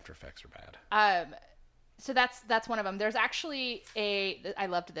 Yeah, the after effects are bad. So that's one of them. There's actually I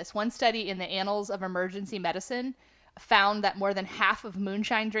loved this. One study in the Annals of Emergency Medicine found that more than half of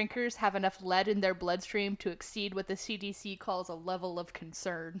moonshine drinkers have enough lead in their bloodstream to exceed what the CDC calls a level of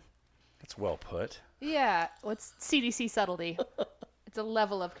concern. That's well put. Yeah, what's CDC subtlety? It's a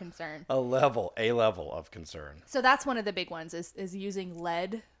level of concern. A level of concern. So that's one of the big ones is using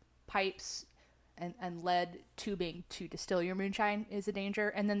lead pipes and lead tubing to distill your moonshine is a danger.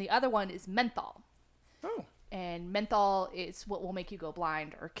 And then the other one is menthol. Oh. And menthol is what will make you go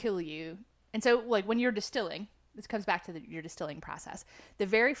blind or kill you. And so, like, when you're distilling, this comes back to your distilling process. The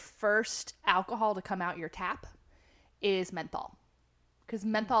very first alcohol to come out your tap is menthol. Because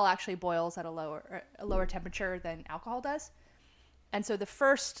menthol actually boils at a lower temperature than alcohol does. And so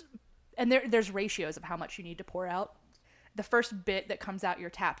there's ratios of how much you need to pour out. The first bit that comes out your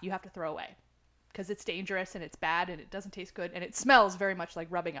tap, you have to throw away. Because it's dangerous and it's bad and it doesn't taste good. And it smells very much like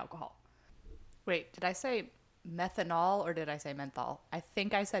rubbing alcohol. Wait, did I say methanol or did I say menthol? I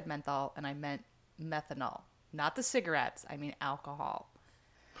think I said menthol and I meant methanol. Not the cigarettes, I mean alcohol.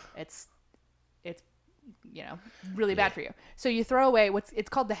 It's really bad for you. So you throw away it's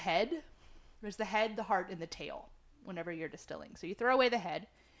called the head. There's the head, the heart, and the tail whenever you're distilling. So you throw away the head.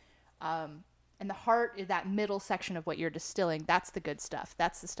 And the heart is that middle section of what you're distilling. That's the good stuff.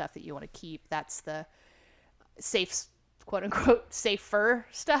 That's the stuff that you want to keep. That's the safe, quote unquote, safer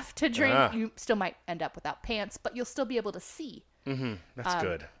stuff to drink. Ah. You still might end up without pants, but you'll still be able to see. Mm-hmm. That's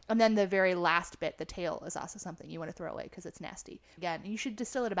good. And then the very last bit, the tail, is also something you want to throw away because it's nasty. Again, you should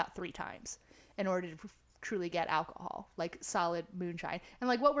distill it about 3 times in order to truly get alcohol, like solid moonshine. And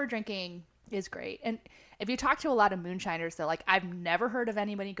like what we're drinking is great. And if you talk to a lot of moonshiners, they're like, I've never heard of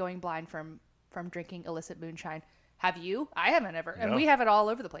anybody going blind from drinking illicit moonshine. Have you? I haven't ever. And No. we have it all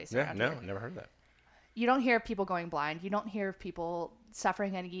over the place Yeah, around no, here. never heard of that. You don't hear of people going blind. You don't hear of people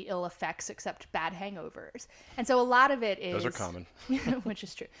suffering any ill effects except bad hangovers. And so a lot of it is... Those are common. Which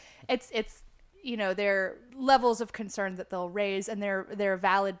is true. It's they're levels of concern that they'll raise, and they're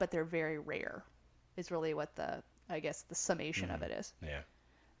valid, but they're very rare, is really what the summation of it is. Yeah.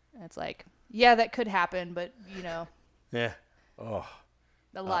 And it's like, yeah, that could happen, but, Yeah. Oh,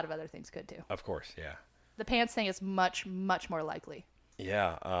 a lot of other things could too. of course. Yeah. The pants thing is much, much more likely.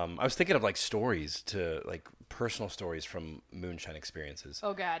 Yeah. I was thinking of like personal stories from moonshine experiences.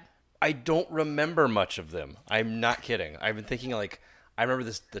 Oh, God. I don't remember much of them. I'm not kidding. I've been thinking I remember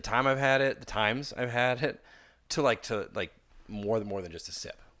the times I've had it to more than just a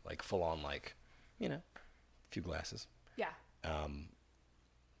sip, like full on, a few glasses. Yeah.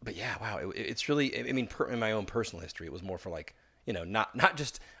 But yeah, wow. It's really, in my own personal history, it was more for not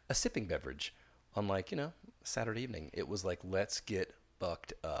just a sipping beverage on a Saturday evening. It was like, let's get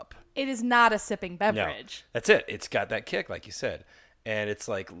fucked up. It is not a sipping No, beverage. that's it. It's got that kick, like you said. And it's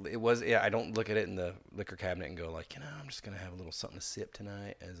like, I don't look at it in the liquor cabinet and go I'm just going to have a little something to sip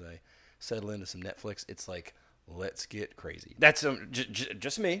tonight as I settle into some Netflix. It's like, let's get crazy. That's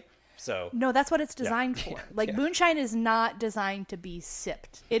just me. So No, that's what it's designed for. Moonshine is not designed to be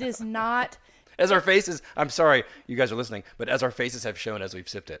sipped. It is not. as our faces, I'm sorry you guys are listening, but as our faces have shown as we've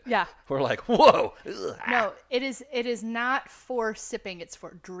sipped it, Yeah. we're like, whoa. Ugh. No, it is not for sipping. It's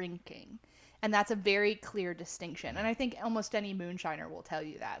for drinking. And that's a very clear distinction. And I think almost any moonshiner will tell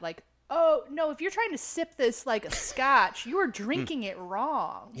you that. Like, oh, no, if you're trying to sip this like a scotch, you are drinking it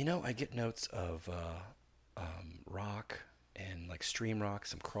wrong. I get notes of rock and stream rock,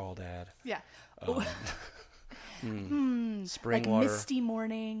 some crawdad, Yeah. spring Like water. misty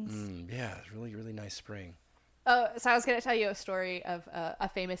mornings. Yeah, it's really, really nice spring. So I was going to tell you a story of a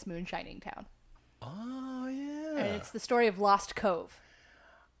famous moonshining town. Oh, yeah. And it's the story of Lost Cove.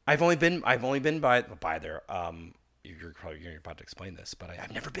 I've only been by there. You're about to explain this, but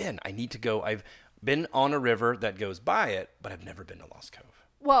I've never been. I need to go. I've been on a river that goes by it, but I've never been to Lost Cove.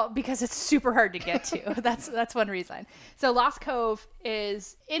 Well, because it's super hard to get to. That's one reason. So Lost Cove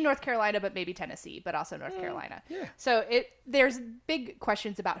is in North Carolina, but maybe Tennessee, but also North Carolina. Yeah. So there's big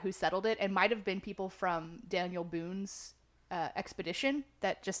questions about who settled it, and might have been people from Daniel Boone's expedition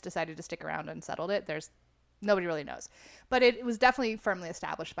that just decided to stick around and settled it. Nobody really knows. But it was definitely firmly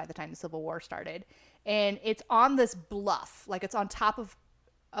established by the time the Civil War started. And it's on this bluff, like it's on top of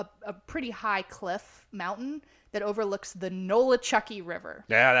a pretty high cliff mountain that overlooks the Nolichucky River.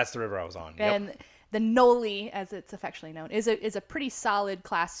 Yeah, that's the river I was on. And the Noli, as it's affectionately known, is a pretty solid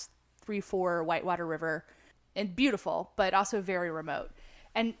class 3-4 whitewater river, and beautiful, but also very remote.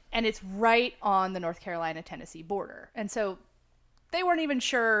 And it's right on the North Carolina-Tennessee border. And so they weren't even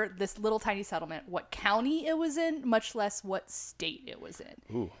sure, this little tiny settlement, what county it was in, much less what state it was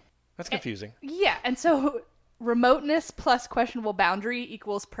in. Ooh, that's confusing. And so remoteness plus questionable boundary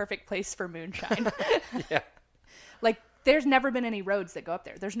equals perfect place for moonshine. Yeah. Like, there's never been any roads that go up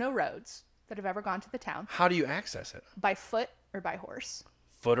there. There's no roads that have ever gone to the town. How do you access it? By foot or by horse.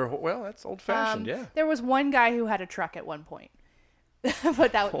 Foot or well, that's old-fashioned, yeah. There was one guy who had a truck at one point.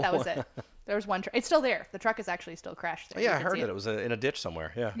 But that was it. There was one truck. It's still there. The truck is actually still crashed there. Yeah, I heard that it was in a ditch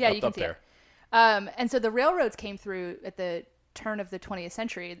somewhere. Yeah, yeah, up, you can up see there. it. And so the railroads came through at the turn of the 20th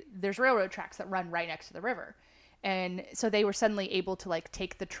century. There's railroad tracks that run right next to the river. And so they were suddenly able to like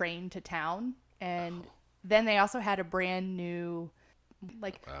take the train to town. And then they also had a brand new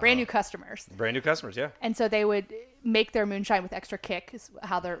customers. Brand new customers, yeah. And so they would make their moonshine with extra kick, is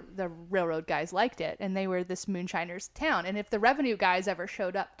how the railroad guys liked it. And they were this moonshiner's town. And if the revenue guys ever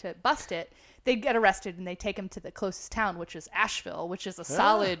showed up to bust it, they'd get arrested and they'd take them to the closest town, which is Asheville, which is a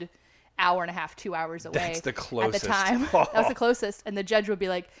solid hour and a half, 2 hours away. That's the closest. At the time. That was the closest. And the judge would be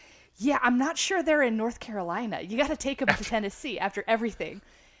like, yeah, I'm not sure they're in North Carolina. You got to take them to Tennessee after everything.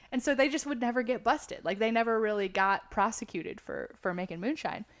 And so they just would never get busted. Like, they never really got prosecuted for making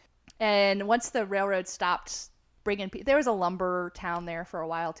moonshine. And once the railroad stopped bringing people, there was a lumber town there for a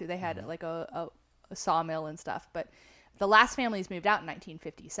while too. They had like a sawmill and stuff. But the last families moved out in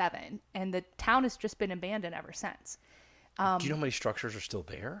 1957, and the town has just been abandoned ever since. Do you know how many structures are still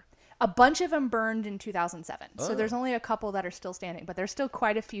there? A bunch of them burned in 2007. So there's only a couple that are still standing, but there's still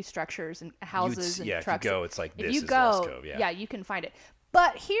quite a few structures and houses and trucks. If you go, it's like, if this you is go, Lost Cove. Yeah, you can find it.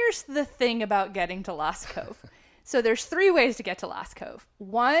 But here's the thing about getting to Lost Cove. So there's 3 ways to get to Lost Cove.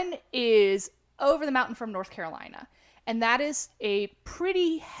 One is over the mountain from North Carolina. And that is a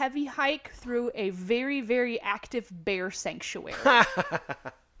pretty heavy hike through a very, very active bear sanctuary.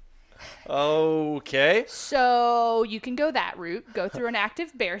 Okay. So you can go that route, go through an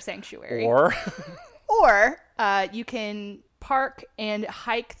active bear sanctuary. Or You can park and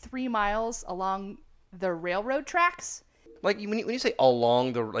hike 3 miles along the railroad tracks. like when you say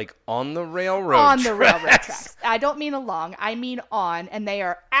along the, like on the railroad On the railroad tracks. I don't mean along, I mean on, and they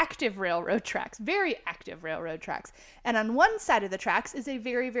are active railroad tracks, very active railroad tracks. And on one side of the tracks is a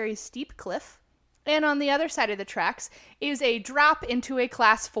very, very steep cliff. And on the other side of the tracks is a drop into a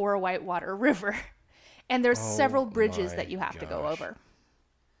class 4 whitewater river. And there's several bridges that you have to go over.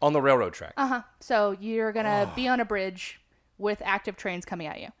 On the railroad track. So you're going to be on a bridge with active trains coming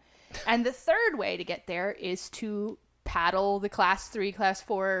at you. And the third way to get there is to paddle the class 3, class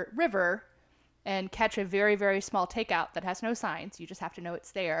 4 river and catch a very, very small takeout that has no signs. You just have to know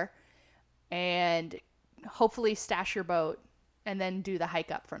it's there. And hopefully stash your boat and then do the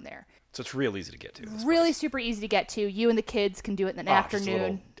hike up from there. So it's real easy to get to. Really super easy to get to. You and the kids can do it in the afternoon. Just a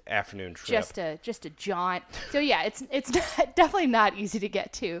little afternoon trip. Just a jaunt. So yeah, it's definitely not easy to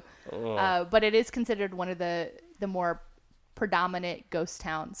get to, but it is considered one of the more predominant ghost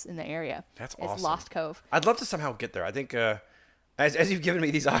towns in the area. That's awesome. It's Lost Cove. I'd love to somehow get there. I think as you've given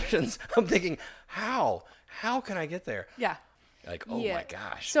me these options, I'm thinking, how can I get there? Yeah. Like, oh my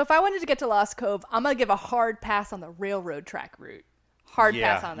gosh. So if I wanted to get to Lost Cove, I'm gonna give a hard pass on the railroad track route.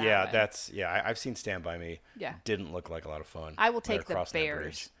 Pass on that. Yeah, I've seen Stand By Me. Yeah. Didn't look like a lot of fun. I will take right the across that bears.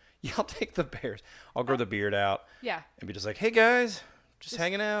 bridge. Yeah, I'll take the bears. I'll grow the beard out. Yeah. And be just like, hey guys, just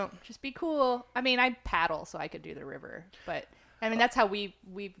hanging out. Just be cool. I mean, I paddle, so I could do the river, but I mean that's how we've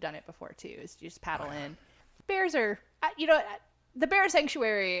done it before too. Is you just paddle in. Bears are, the bear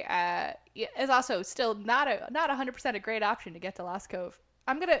sanctuary is also still not 100% a great option to get to Lost Cove.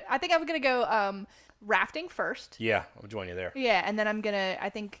 I think I'm gonna go rafting first. Yeah, I'll join you there. Yeah, and then I'm gonna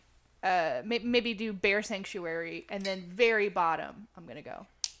maybe do bear sanctuary, and then very bottom I'm gonna go.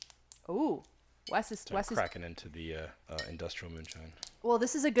 Ooh, Wes is cracking into the industrial moonshine. Well,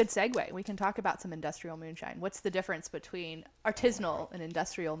 this is a good segue. We can talk about some industrial moonshine. What's the difference between artisanal and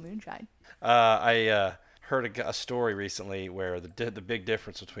industrial moonshine? I heard a story recently where the big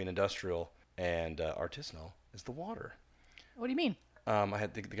difference between industrial and artisanal is the water. What do you mean? I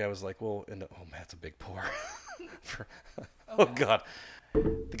had the guy was like, well, oh man, that's a big pour. Oh God.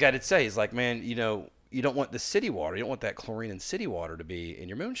 The guy did say, he's like, man, you don't want the city water. You don't want that chlorine and city water to be in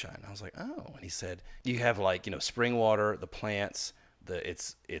your moonshine. I was like, oh. And he said, you have like, spring water, the plants,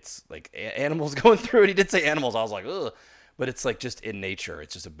 it's like animals going through it. He did say animals. I was like, ugh. But it's like just in nature.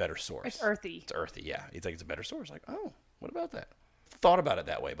 It's just a better source. It's earthy. It's earthy, yeah. He's like, it's a better source. Like, oh, what about that? Thought about it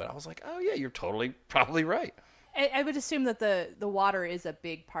that way, but I was like, oh yeah, you're probably right. I would assume that the water is a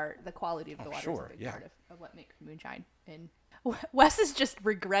big part. The quality of the water is a big yeah. part of what makes moonshine. And Wes is just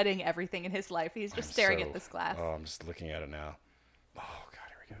regretting everything in his life. He's just staring at this glass. Oh, I'm just looking at it now. Oh God,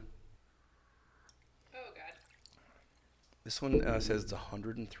 here we go. Oh God. This one says it's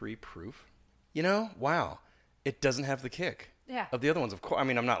 103 proof. Wow. It doesn't have the kick. Yeah. Of the other ones, of course. I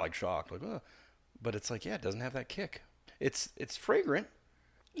mean, I'm not like shocked, like, but it's like, yeah, it doesn't have that kick. It's fragrant.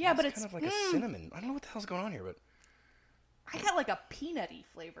 Yeah, but it's kind of like a cinnamon. I don't know what the hell's going on here, but I got like a peanutty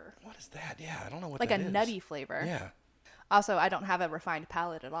flavor. what is that? Yeah, I don't know what like that a is. nutty flavor. Yeah. Also, I don't have a refined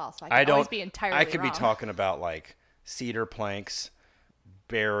palate at all, so I could always be entirely I could wrong. be talking about like cedar planks,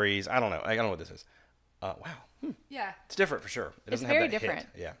 berries. I don't know. I don't know what this is. Wow. Yeah. It's different for sure. It doesn't have very that different.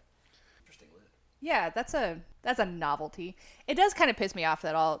 hit. Yeah. Yeah, that's a novelty. It does kind of piss me off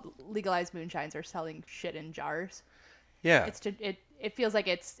that all legalized moonshines are selling shit in jars. Yeah. It feels like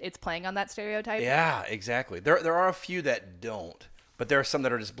it's playing on that stereotype. Yeah, exactly. There are a few that don't, but there are some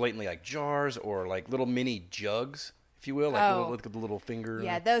that are just blatantly like jars or like little mini jugs, if you will, like look at the little finger.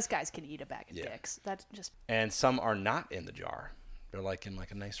 Yeah, those guys can eat a bag of dicks. That's just. And some are not in the jar. They're like in like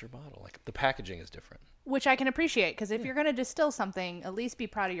a nicer bottle. Like the packaging is different. Which I can appreciate, because if you're going to distill something, at least be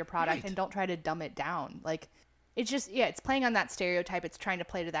proud of your product Right. and don't try to dumb it down. Like, it's just, it's playing on that stereotype. It's trying to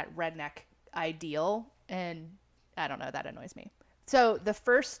play to that redneck ideal. And I don't know, that annoys me. So the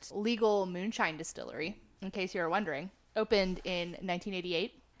first legal moonshine distillery, in case you were wondering, opened in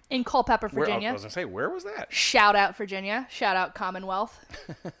 1988 in Culpeper, Virginia. I was going to say, where was that? Shout out Virginia. Shout out Commonwealth.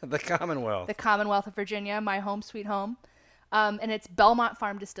 The Commonwealth. The Commonwealth of Virginia, my home sweet home. And it's Belmont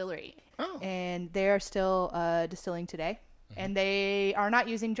Farm Distillery. Oh. And they are still distilling today. And they are not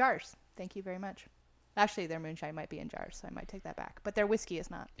using jars. Thank you very much. Actually, their moonshine might be in jars, so I might take that back. But their whiskey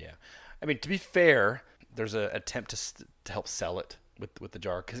is not. Yeah. I mean, to be fair, there's an attempt to help sell it with the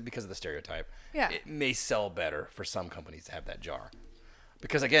jar because of the stereotype. Yeah. It may sell better for some companies to have that jar.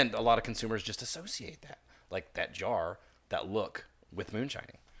 Because, again, a lot of consumers just associate that. Like that jar, that look, with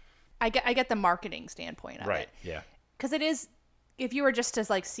moonshining. I get the marketing standpoint of it. Right, yeah. Because it is, if you were just to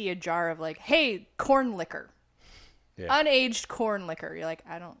like see a jar of like, hey, corn liquor, Yeah. unaged corn liquor, you're like,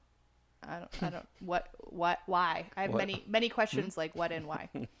 I don't, what, why? I have What? many questions like what and why.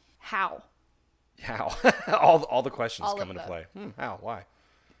 How? How? all the questions All come of into them. play. How? Why?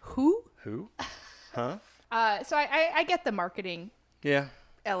 Who? Who? Huh? So I get the marketing Yeah.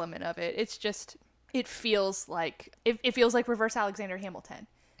 element of it. It's just, it feels like, it feels like reverse Alexander Hamilton.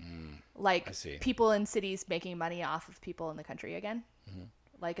 Like I see. people in cities making money off of people in the country again. Mm-hmm.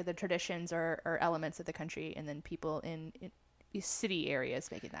 Like the traditions or elements of the country, and then people in city areas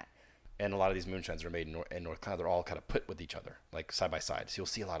making that. And a lot of these moonshines are made in North Carolina. They're all kind of put with each other, like side by side. So you'll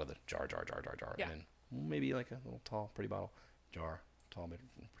see a lot of the jar. Yeah. And then maybe like a little tall, pretty bottle. Jar, tall,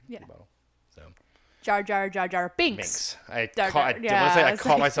 pretty bottle. So. Jar, binks. Minx. I Jar, caught, jar. I Yeah, want to say I it's caught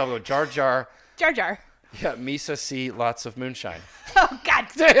like- myself with jar. Jar. Yeah, Misa see lots of moonshine. Oh, God.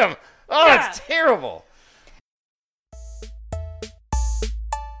 Damn! Oh, Yeah. it's terrible.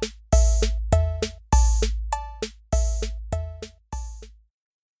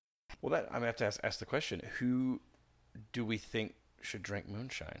 Well, I'm gonna have to ask the question: who do we think should drink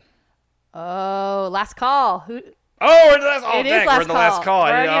moonshine? Oh, last call. Who? Oh, that's It is dang, last we're in the last call.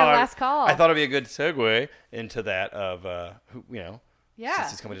 call. We're in last call. I thought it'd be a good segue into that of who Yeah.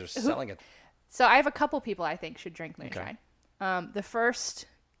 since these companies are selling it. So I have a couple people I think should drink moonshine. The first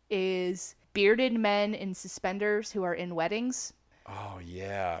is bearded men in suspenders who are in weddings, Oh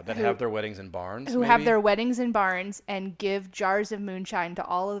yeah, that Who- have their weddings in barns. who have maybe? their weddings in barns and give jars of moonshine to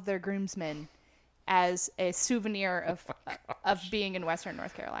all of their groomsmen as a souvenir of being in Western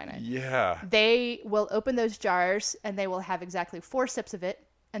North Carolina. Yeah. They will open those jars and they will have exactly 4 sips of it,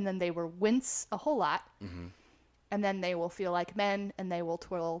 and then they will wince a whole lot. Mm-hmm. And then they will feel like men, and they will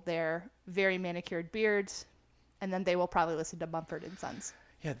twirl their very manicured beards, and then they will probably listen to Mumford and Sons.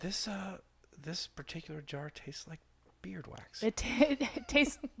 Yeah, this particular jar tastes like beard wax. It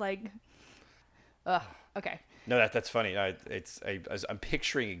tastes like, okay. No, that's funny. I'm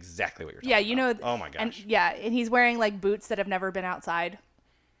picturing exactly what you're talking Yeah, about. you know. Oh my gosh. And he's wearing like boots that have never been outside.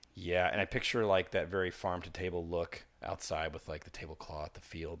 Yeah, and I picture like that very farm to table look outside with like the tablecloth, the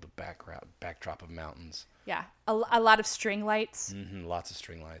field, the backdrop of mountains. Yeah, a lot of string lights. Lots of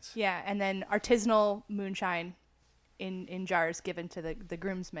string lights. Yeah, and then artisanal moonshine in jars given to the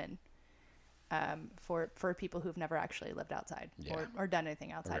groomsmen. for people who've never actually lived outside or done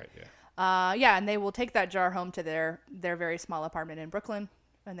anything outside. Right, yeah, and they will take that jar home to their very small apartment in Brooklyn,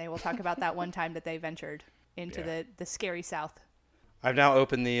 and they will talk about that one time that they ventured into the scary South. I've now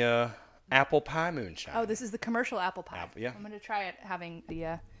opened the apple pie moonshine. Oh, this is the commercial apple pie. Yeah. I'm going to try it having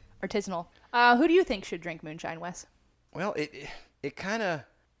the artisanal. Who do you think should drink moonshine, Wes? Well, it kind of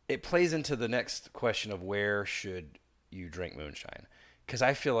plays into the next question of where should you drink moonshine? Because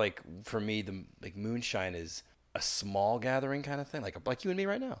I feel like for me, the moonshine is a small gathering kind of thing, like you and me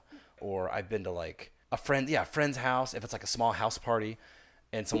right now. Or I've been to like a friend's house. If it's like a small house party,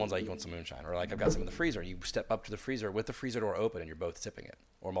 and someone's like, "You want some moonshine?" Or like, "I've got some in the freezer." And you step up to the freezer with the freezer door open, and you're both sipping it,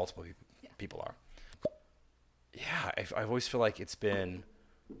 or multiple people are. Yeah, I always feel like it's been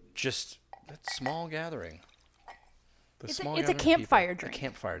just that small gathering. It's a campfire drink. A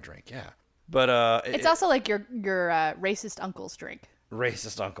campfire drink, yeah. But it's also like your racist uncle's drink.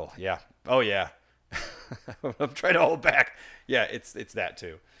 Racist uncle, yeah. Oh yeah. I'm trying to hold back. Yeah, it's that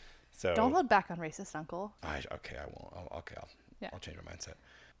too. So don't hold back on racist uncle. I won't. I'll change my mindset.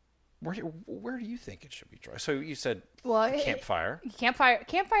 Where do you think it should be tried? So you said campfire.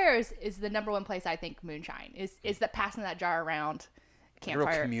 Campfire is the number one place I think moonshine is that passing that jar around. Campfire.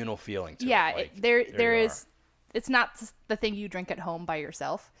 A real communal feeling to it. Yeah, Like, there is. It's not the thing you drink at home by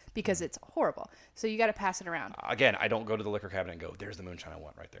yourself because it's horrible. So you got to pass it around. Again, I don't go to the liquor cabinet and go, "There's the moonshine I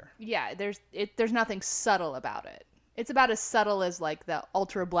want right there." Yeah, there's nothing subtle about it. It's about as subtle as like the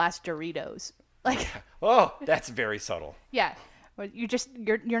Ultra Blast Doritos. Like, oh, that's very subtle. Yeah,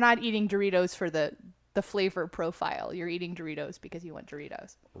 you're not eating Doritos for the flavor profile. You're eating Doritos because you want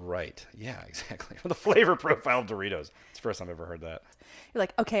Doritos. Right. Yeah, exactly. The flavor profile of Doritos. It's the first time I've ever heard that. You're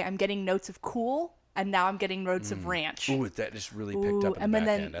like, okay, I'm getting notes of cool, and now I'm getting notes of ranch. Ooh, that just really picked up in the back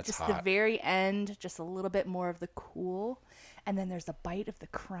end. That's just hot. the very end, just a little bit more of the cool, and then there's a bite of the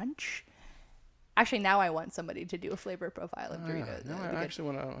crunch. Actually, now I want somebody to do a flavor profile of Doritos. No, I actually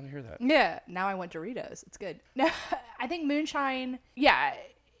want to hear that. Yeah, now I want Doritos. It's good. No, I think moonshine, yeah,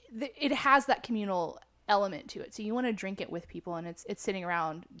 it has that communal element to it. So you want to drink it with people, and it's sitting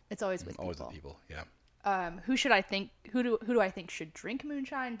around. It's always with people. Always with people, yeah. Who do I think should drink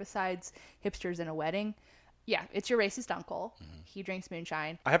moonshine besides hipsters in a wedding? Yeah, it's your racist uncle. Mm-hmm. He drinks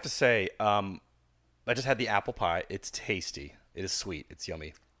moonshine. I have to say, I just had the apple pie. It's tasty. It is sweet. It's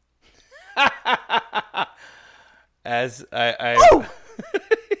yummy. As I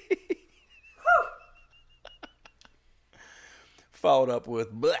followed up with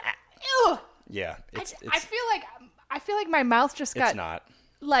blah. Ew. Yeah, I feel like my mouth just got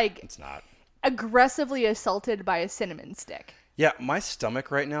it's not aggressively assaulted by a cinnamon stick. Yeah, my stomach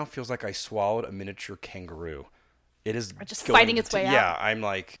right now feels like I swallowed a miniature kangaroo. It is just fighting its way out. Yeah, I'm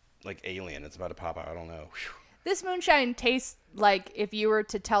like alien. It's about to pop out. I don't know. Whew. This moonshine tastes like if you were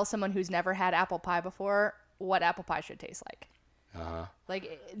to tell someone who's never had apple pie before what apple pie should taste like. Uh-huh.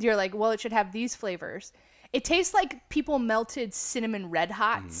 Like, you're like, well, it should have these flavors. It tastes like people melted cinnamon Red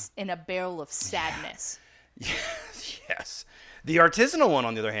Hots in a barrel of sadness. Yes. The artisanal one,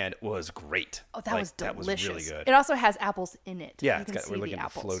 on the other hand, was great. Oh, that was delicious. That was really good. It also has apples in it. Yeah, we're looking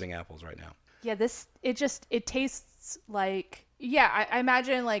at floating apples right now. Yeah, it tastes like, I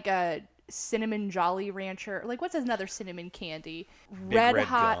imagine like a cinnamon Jolly Rancher. Like, what's another cinnamon candy? Red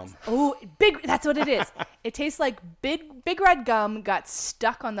Hot. Gum. Oh, that's what it is. It tastes like big red gum got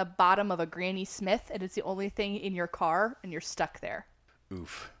stuck on the bottom of a Granny Smith, and it's the only thing in your car, and you're stuck there.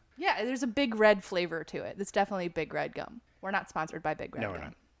 Oof. Yeah, there's a big red flavor to it. It's definitely big red gum. We're not sponsored by Big Red Gum. No, we're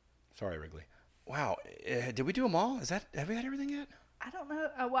not. Sorry, Wrigley. Wow. Did we do them all? Have we had everything yet? I don't know.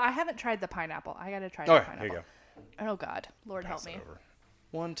 Well, I haven't tried the pineapple. I got to try the pineapple. Here you go. Oh, God. Lord help me. Over.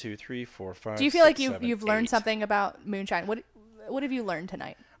 1, 2, 3, 4, 5. Do you feel 6, like 7, you've learned 8. something about moonshine? What have you learned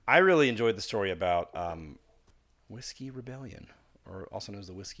tonight? I really enjoyed the story about Whiskey Rebellion, or also known as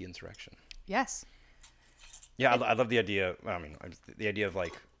the Whiskey Insurrection. Yes. Yeah, I love the idea. The idea of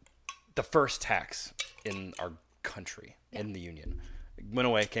like the first tax in our country, in the Union. Went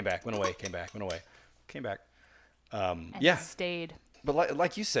away, came back, went away, came back, went away, came back. And stayed. But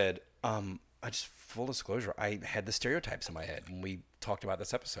like you said, full disclosure, I had the stereotypes in my head when we talked about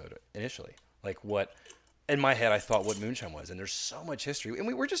this episode initially. Like what, in my head, I thought what moonshine was. And there's so much history. And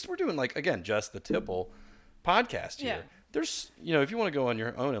we're doing like, again, just the Tipple podcast here. Yeah. There's, if you want to go on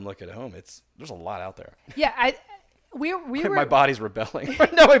your own and look at home, there's a lot out there. Yeah, we were. My body's rebelling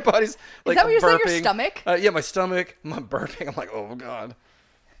right now. My body's like, is that what you're burping. saying? Your stomach? Yeah, my stomach. I'm burping. I'm like, oh God.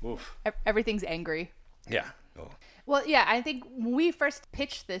 Oof. Everything's angry. Yeah. Oh. Well, yeah, I think when we first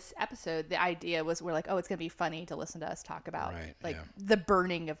pitched this episode, the idea was we're like, oh, it's going to be funny to listen to us talk about the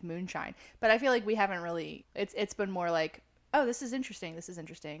burning of moonshine. But I feel like we haven't really, it's been more like, oh, this is interesting.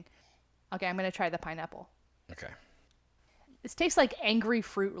 Okay, I'm gonna try the pineapple. Okay. This tastes like angry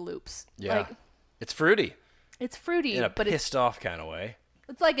Fruit Loops. Yeah. Like, It's fruity it's fruity, in a but pissed off kind of way.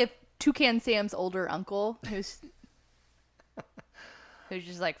 it's like if Toucan Sam's older uncle who's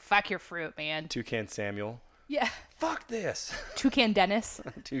just like, fuck your fruit, man. Toucan Samuel. Yeah. Fuck this. Toucan Dennis.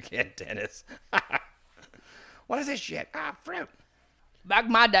 Toucan Dennis. What is this shit? Fruit. Back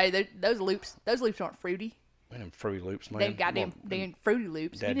in my day, those loops weren't fruity. Them Fruity Loops, man. They goddamn Fruity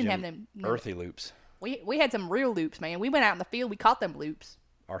Loops. We didn't have them. Earthy Loops. We had some real loops, man. We went out in the field. We caught them loops.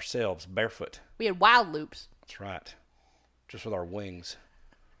 Ourselves, barefoot. We had wild loops. That's right. Just with our wings.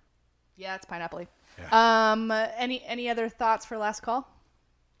 Yeah, it's pineapple. Yeah. Any other thoughts for last call?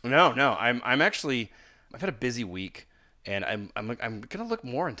 No. I'm actually. I've had a busy week, and I'm gonna look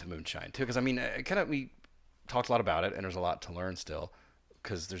more into moonshine too, because I mean, we talked a lot about it, and there's a lot to learn still,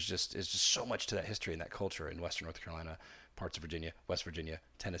 because it's just so much to that history and that culture in Western North Carolina, parts of Virginia, West Virginia,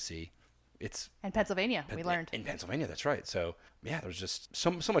 Tennessee. And Pennsylvania, we learned. In Pennsylvania, that's right. So yeah, there's just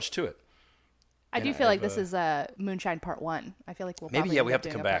so much to it. I do feel like this is Moonshine Part 1. I feel like we'll maybe probably we have to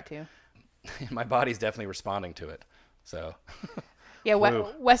come back. Part 2. My body's definitely responding to it. So yeah,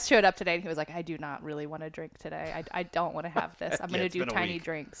 Wes showed up today and he was like, I do not really want to drink today. I don't want to have this. I'm going to do tiny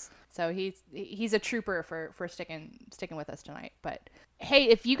drinks. So he's a trooper for sticking with us tonight. But hey,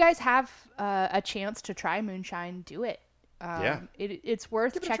 if you guys have a chance to try moonshine, do it. It's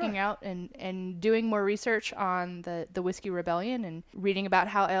worth checking out and doing more research on the Whiskey Rebellion and reading about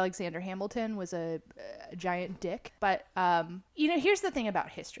how Alexander Hamilton was a giant dick. But here's the thing about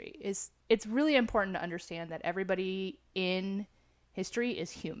history is it's really important to understand that everybody in history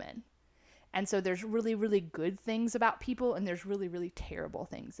is human. And so there's really, really good things about people and there's really, really terrible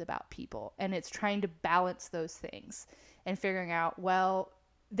things about people. And it's trying to balance those things and figuring out, well,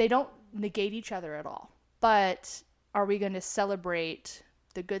 they don't negate each other at all. But are we going to celebrate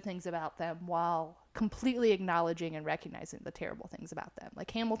the good things about them while completely acknowledging and recognizing the terrible things about them?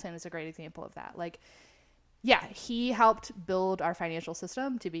 Like Hamilton is a great example of that. Like, yeah, he helped build our financial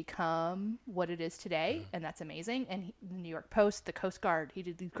system to become what it is today, and that's amazing. And the New York Post, the Coast Guard, he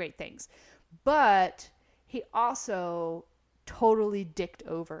did these great things. But he also totally dicked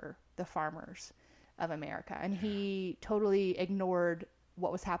over the farmers of America, and he totally ignored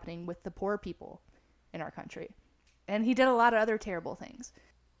what was happening with the poor people in our country. And he did a lot of other terrible things.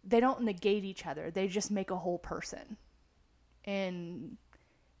 They don't negate each other. They just make a whole person. And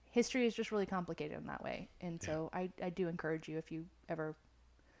history is just really complicated in that way. And so I do encourage you, if you ever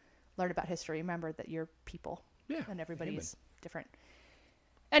learn about history, remember that you're people. Yeah, and everybody's different.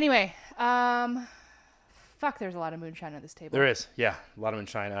 Anyway, there's a lot of moonshine at this table. There is. Yeah, a lot of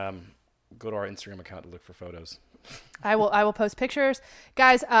moonshine. Go to our Instagram account to look for photos. I will post pictures.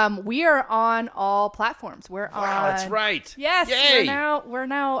 Guys, we are on all platforms. Wow, that's right. Yes, yay! We're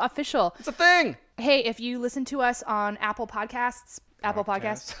now official. It's a thing. Hey, if you listen to us on Apple Podcasts, Apple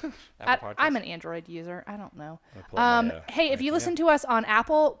Podcasts. I'm an Android user. I don't know. Hey, if you listen to us on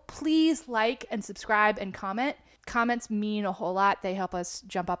Apple, please like and subscribe and comment. Comments mean a whole lot. They help us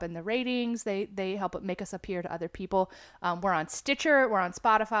jump up in the ratings. They help make us appear to other people. We're on Stitcher. We're on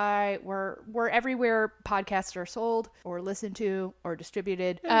Spotify. We're everywhere podcasts are sold or listened to or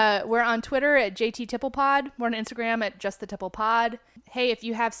distributed. We're on Twitter at JT TipplePod. We're on Instagram at Just the TipplePod. Hey, if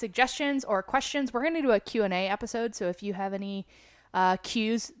you have suggestions or questions, we're going to do a Q&A episode. So if you have any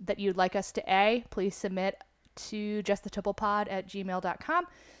cues that you'd like us to please submit to justthetiplepod@gmail.com.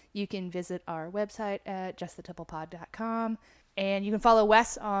 You can visit our website at justthetiplepod.com. And you can follow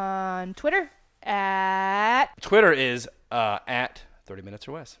Wes on Twitter at... Twitter is at 30 Minutes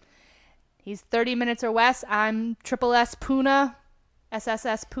or Wes. He's 30 Minutes or Wes. I'm Triple S Puna,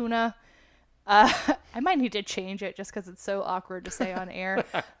 SSS Puna. I might need to change it just because it's so awkward to say on air.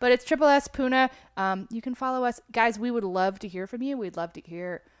 But it's Triple S Puna. You can follow us. Guys, we would love to hear from you. We'd love to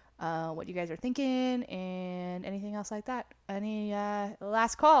hear what you guys are thinking and anything else like that. Any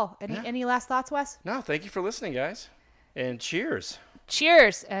last call? Any last thoughts, Wes? No, thank you for listening, guys. And cheers.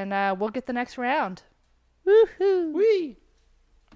 Cheers. And we'll get the next round. Woohoo. Wee.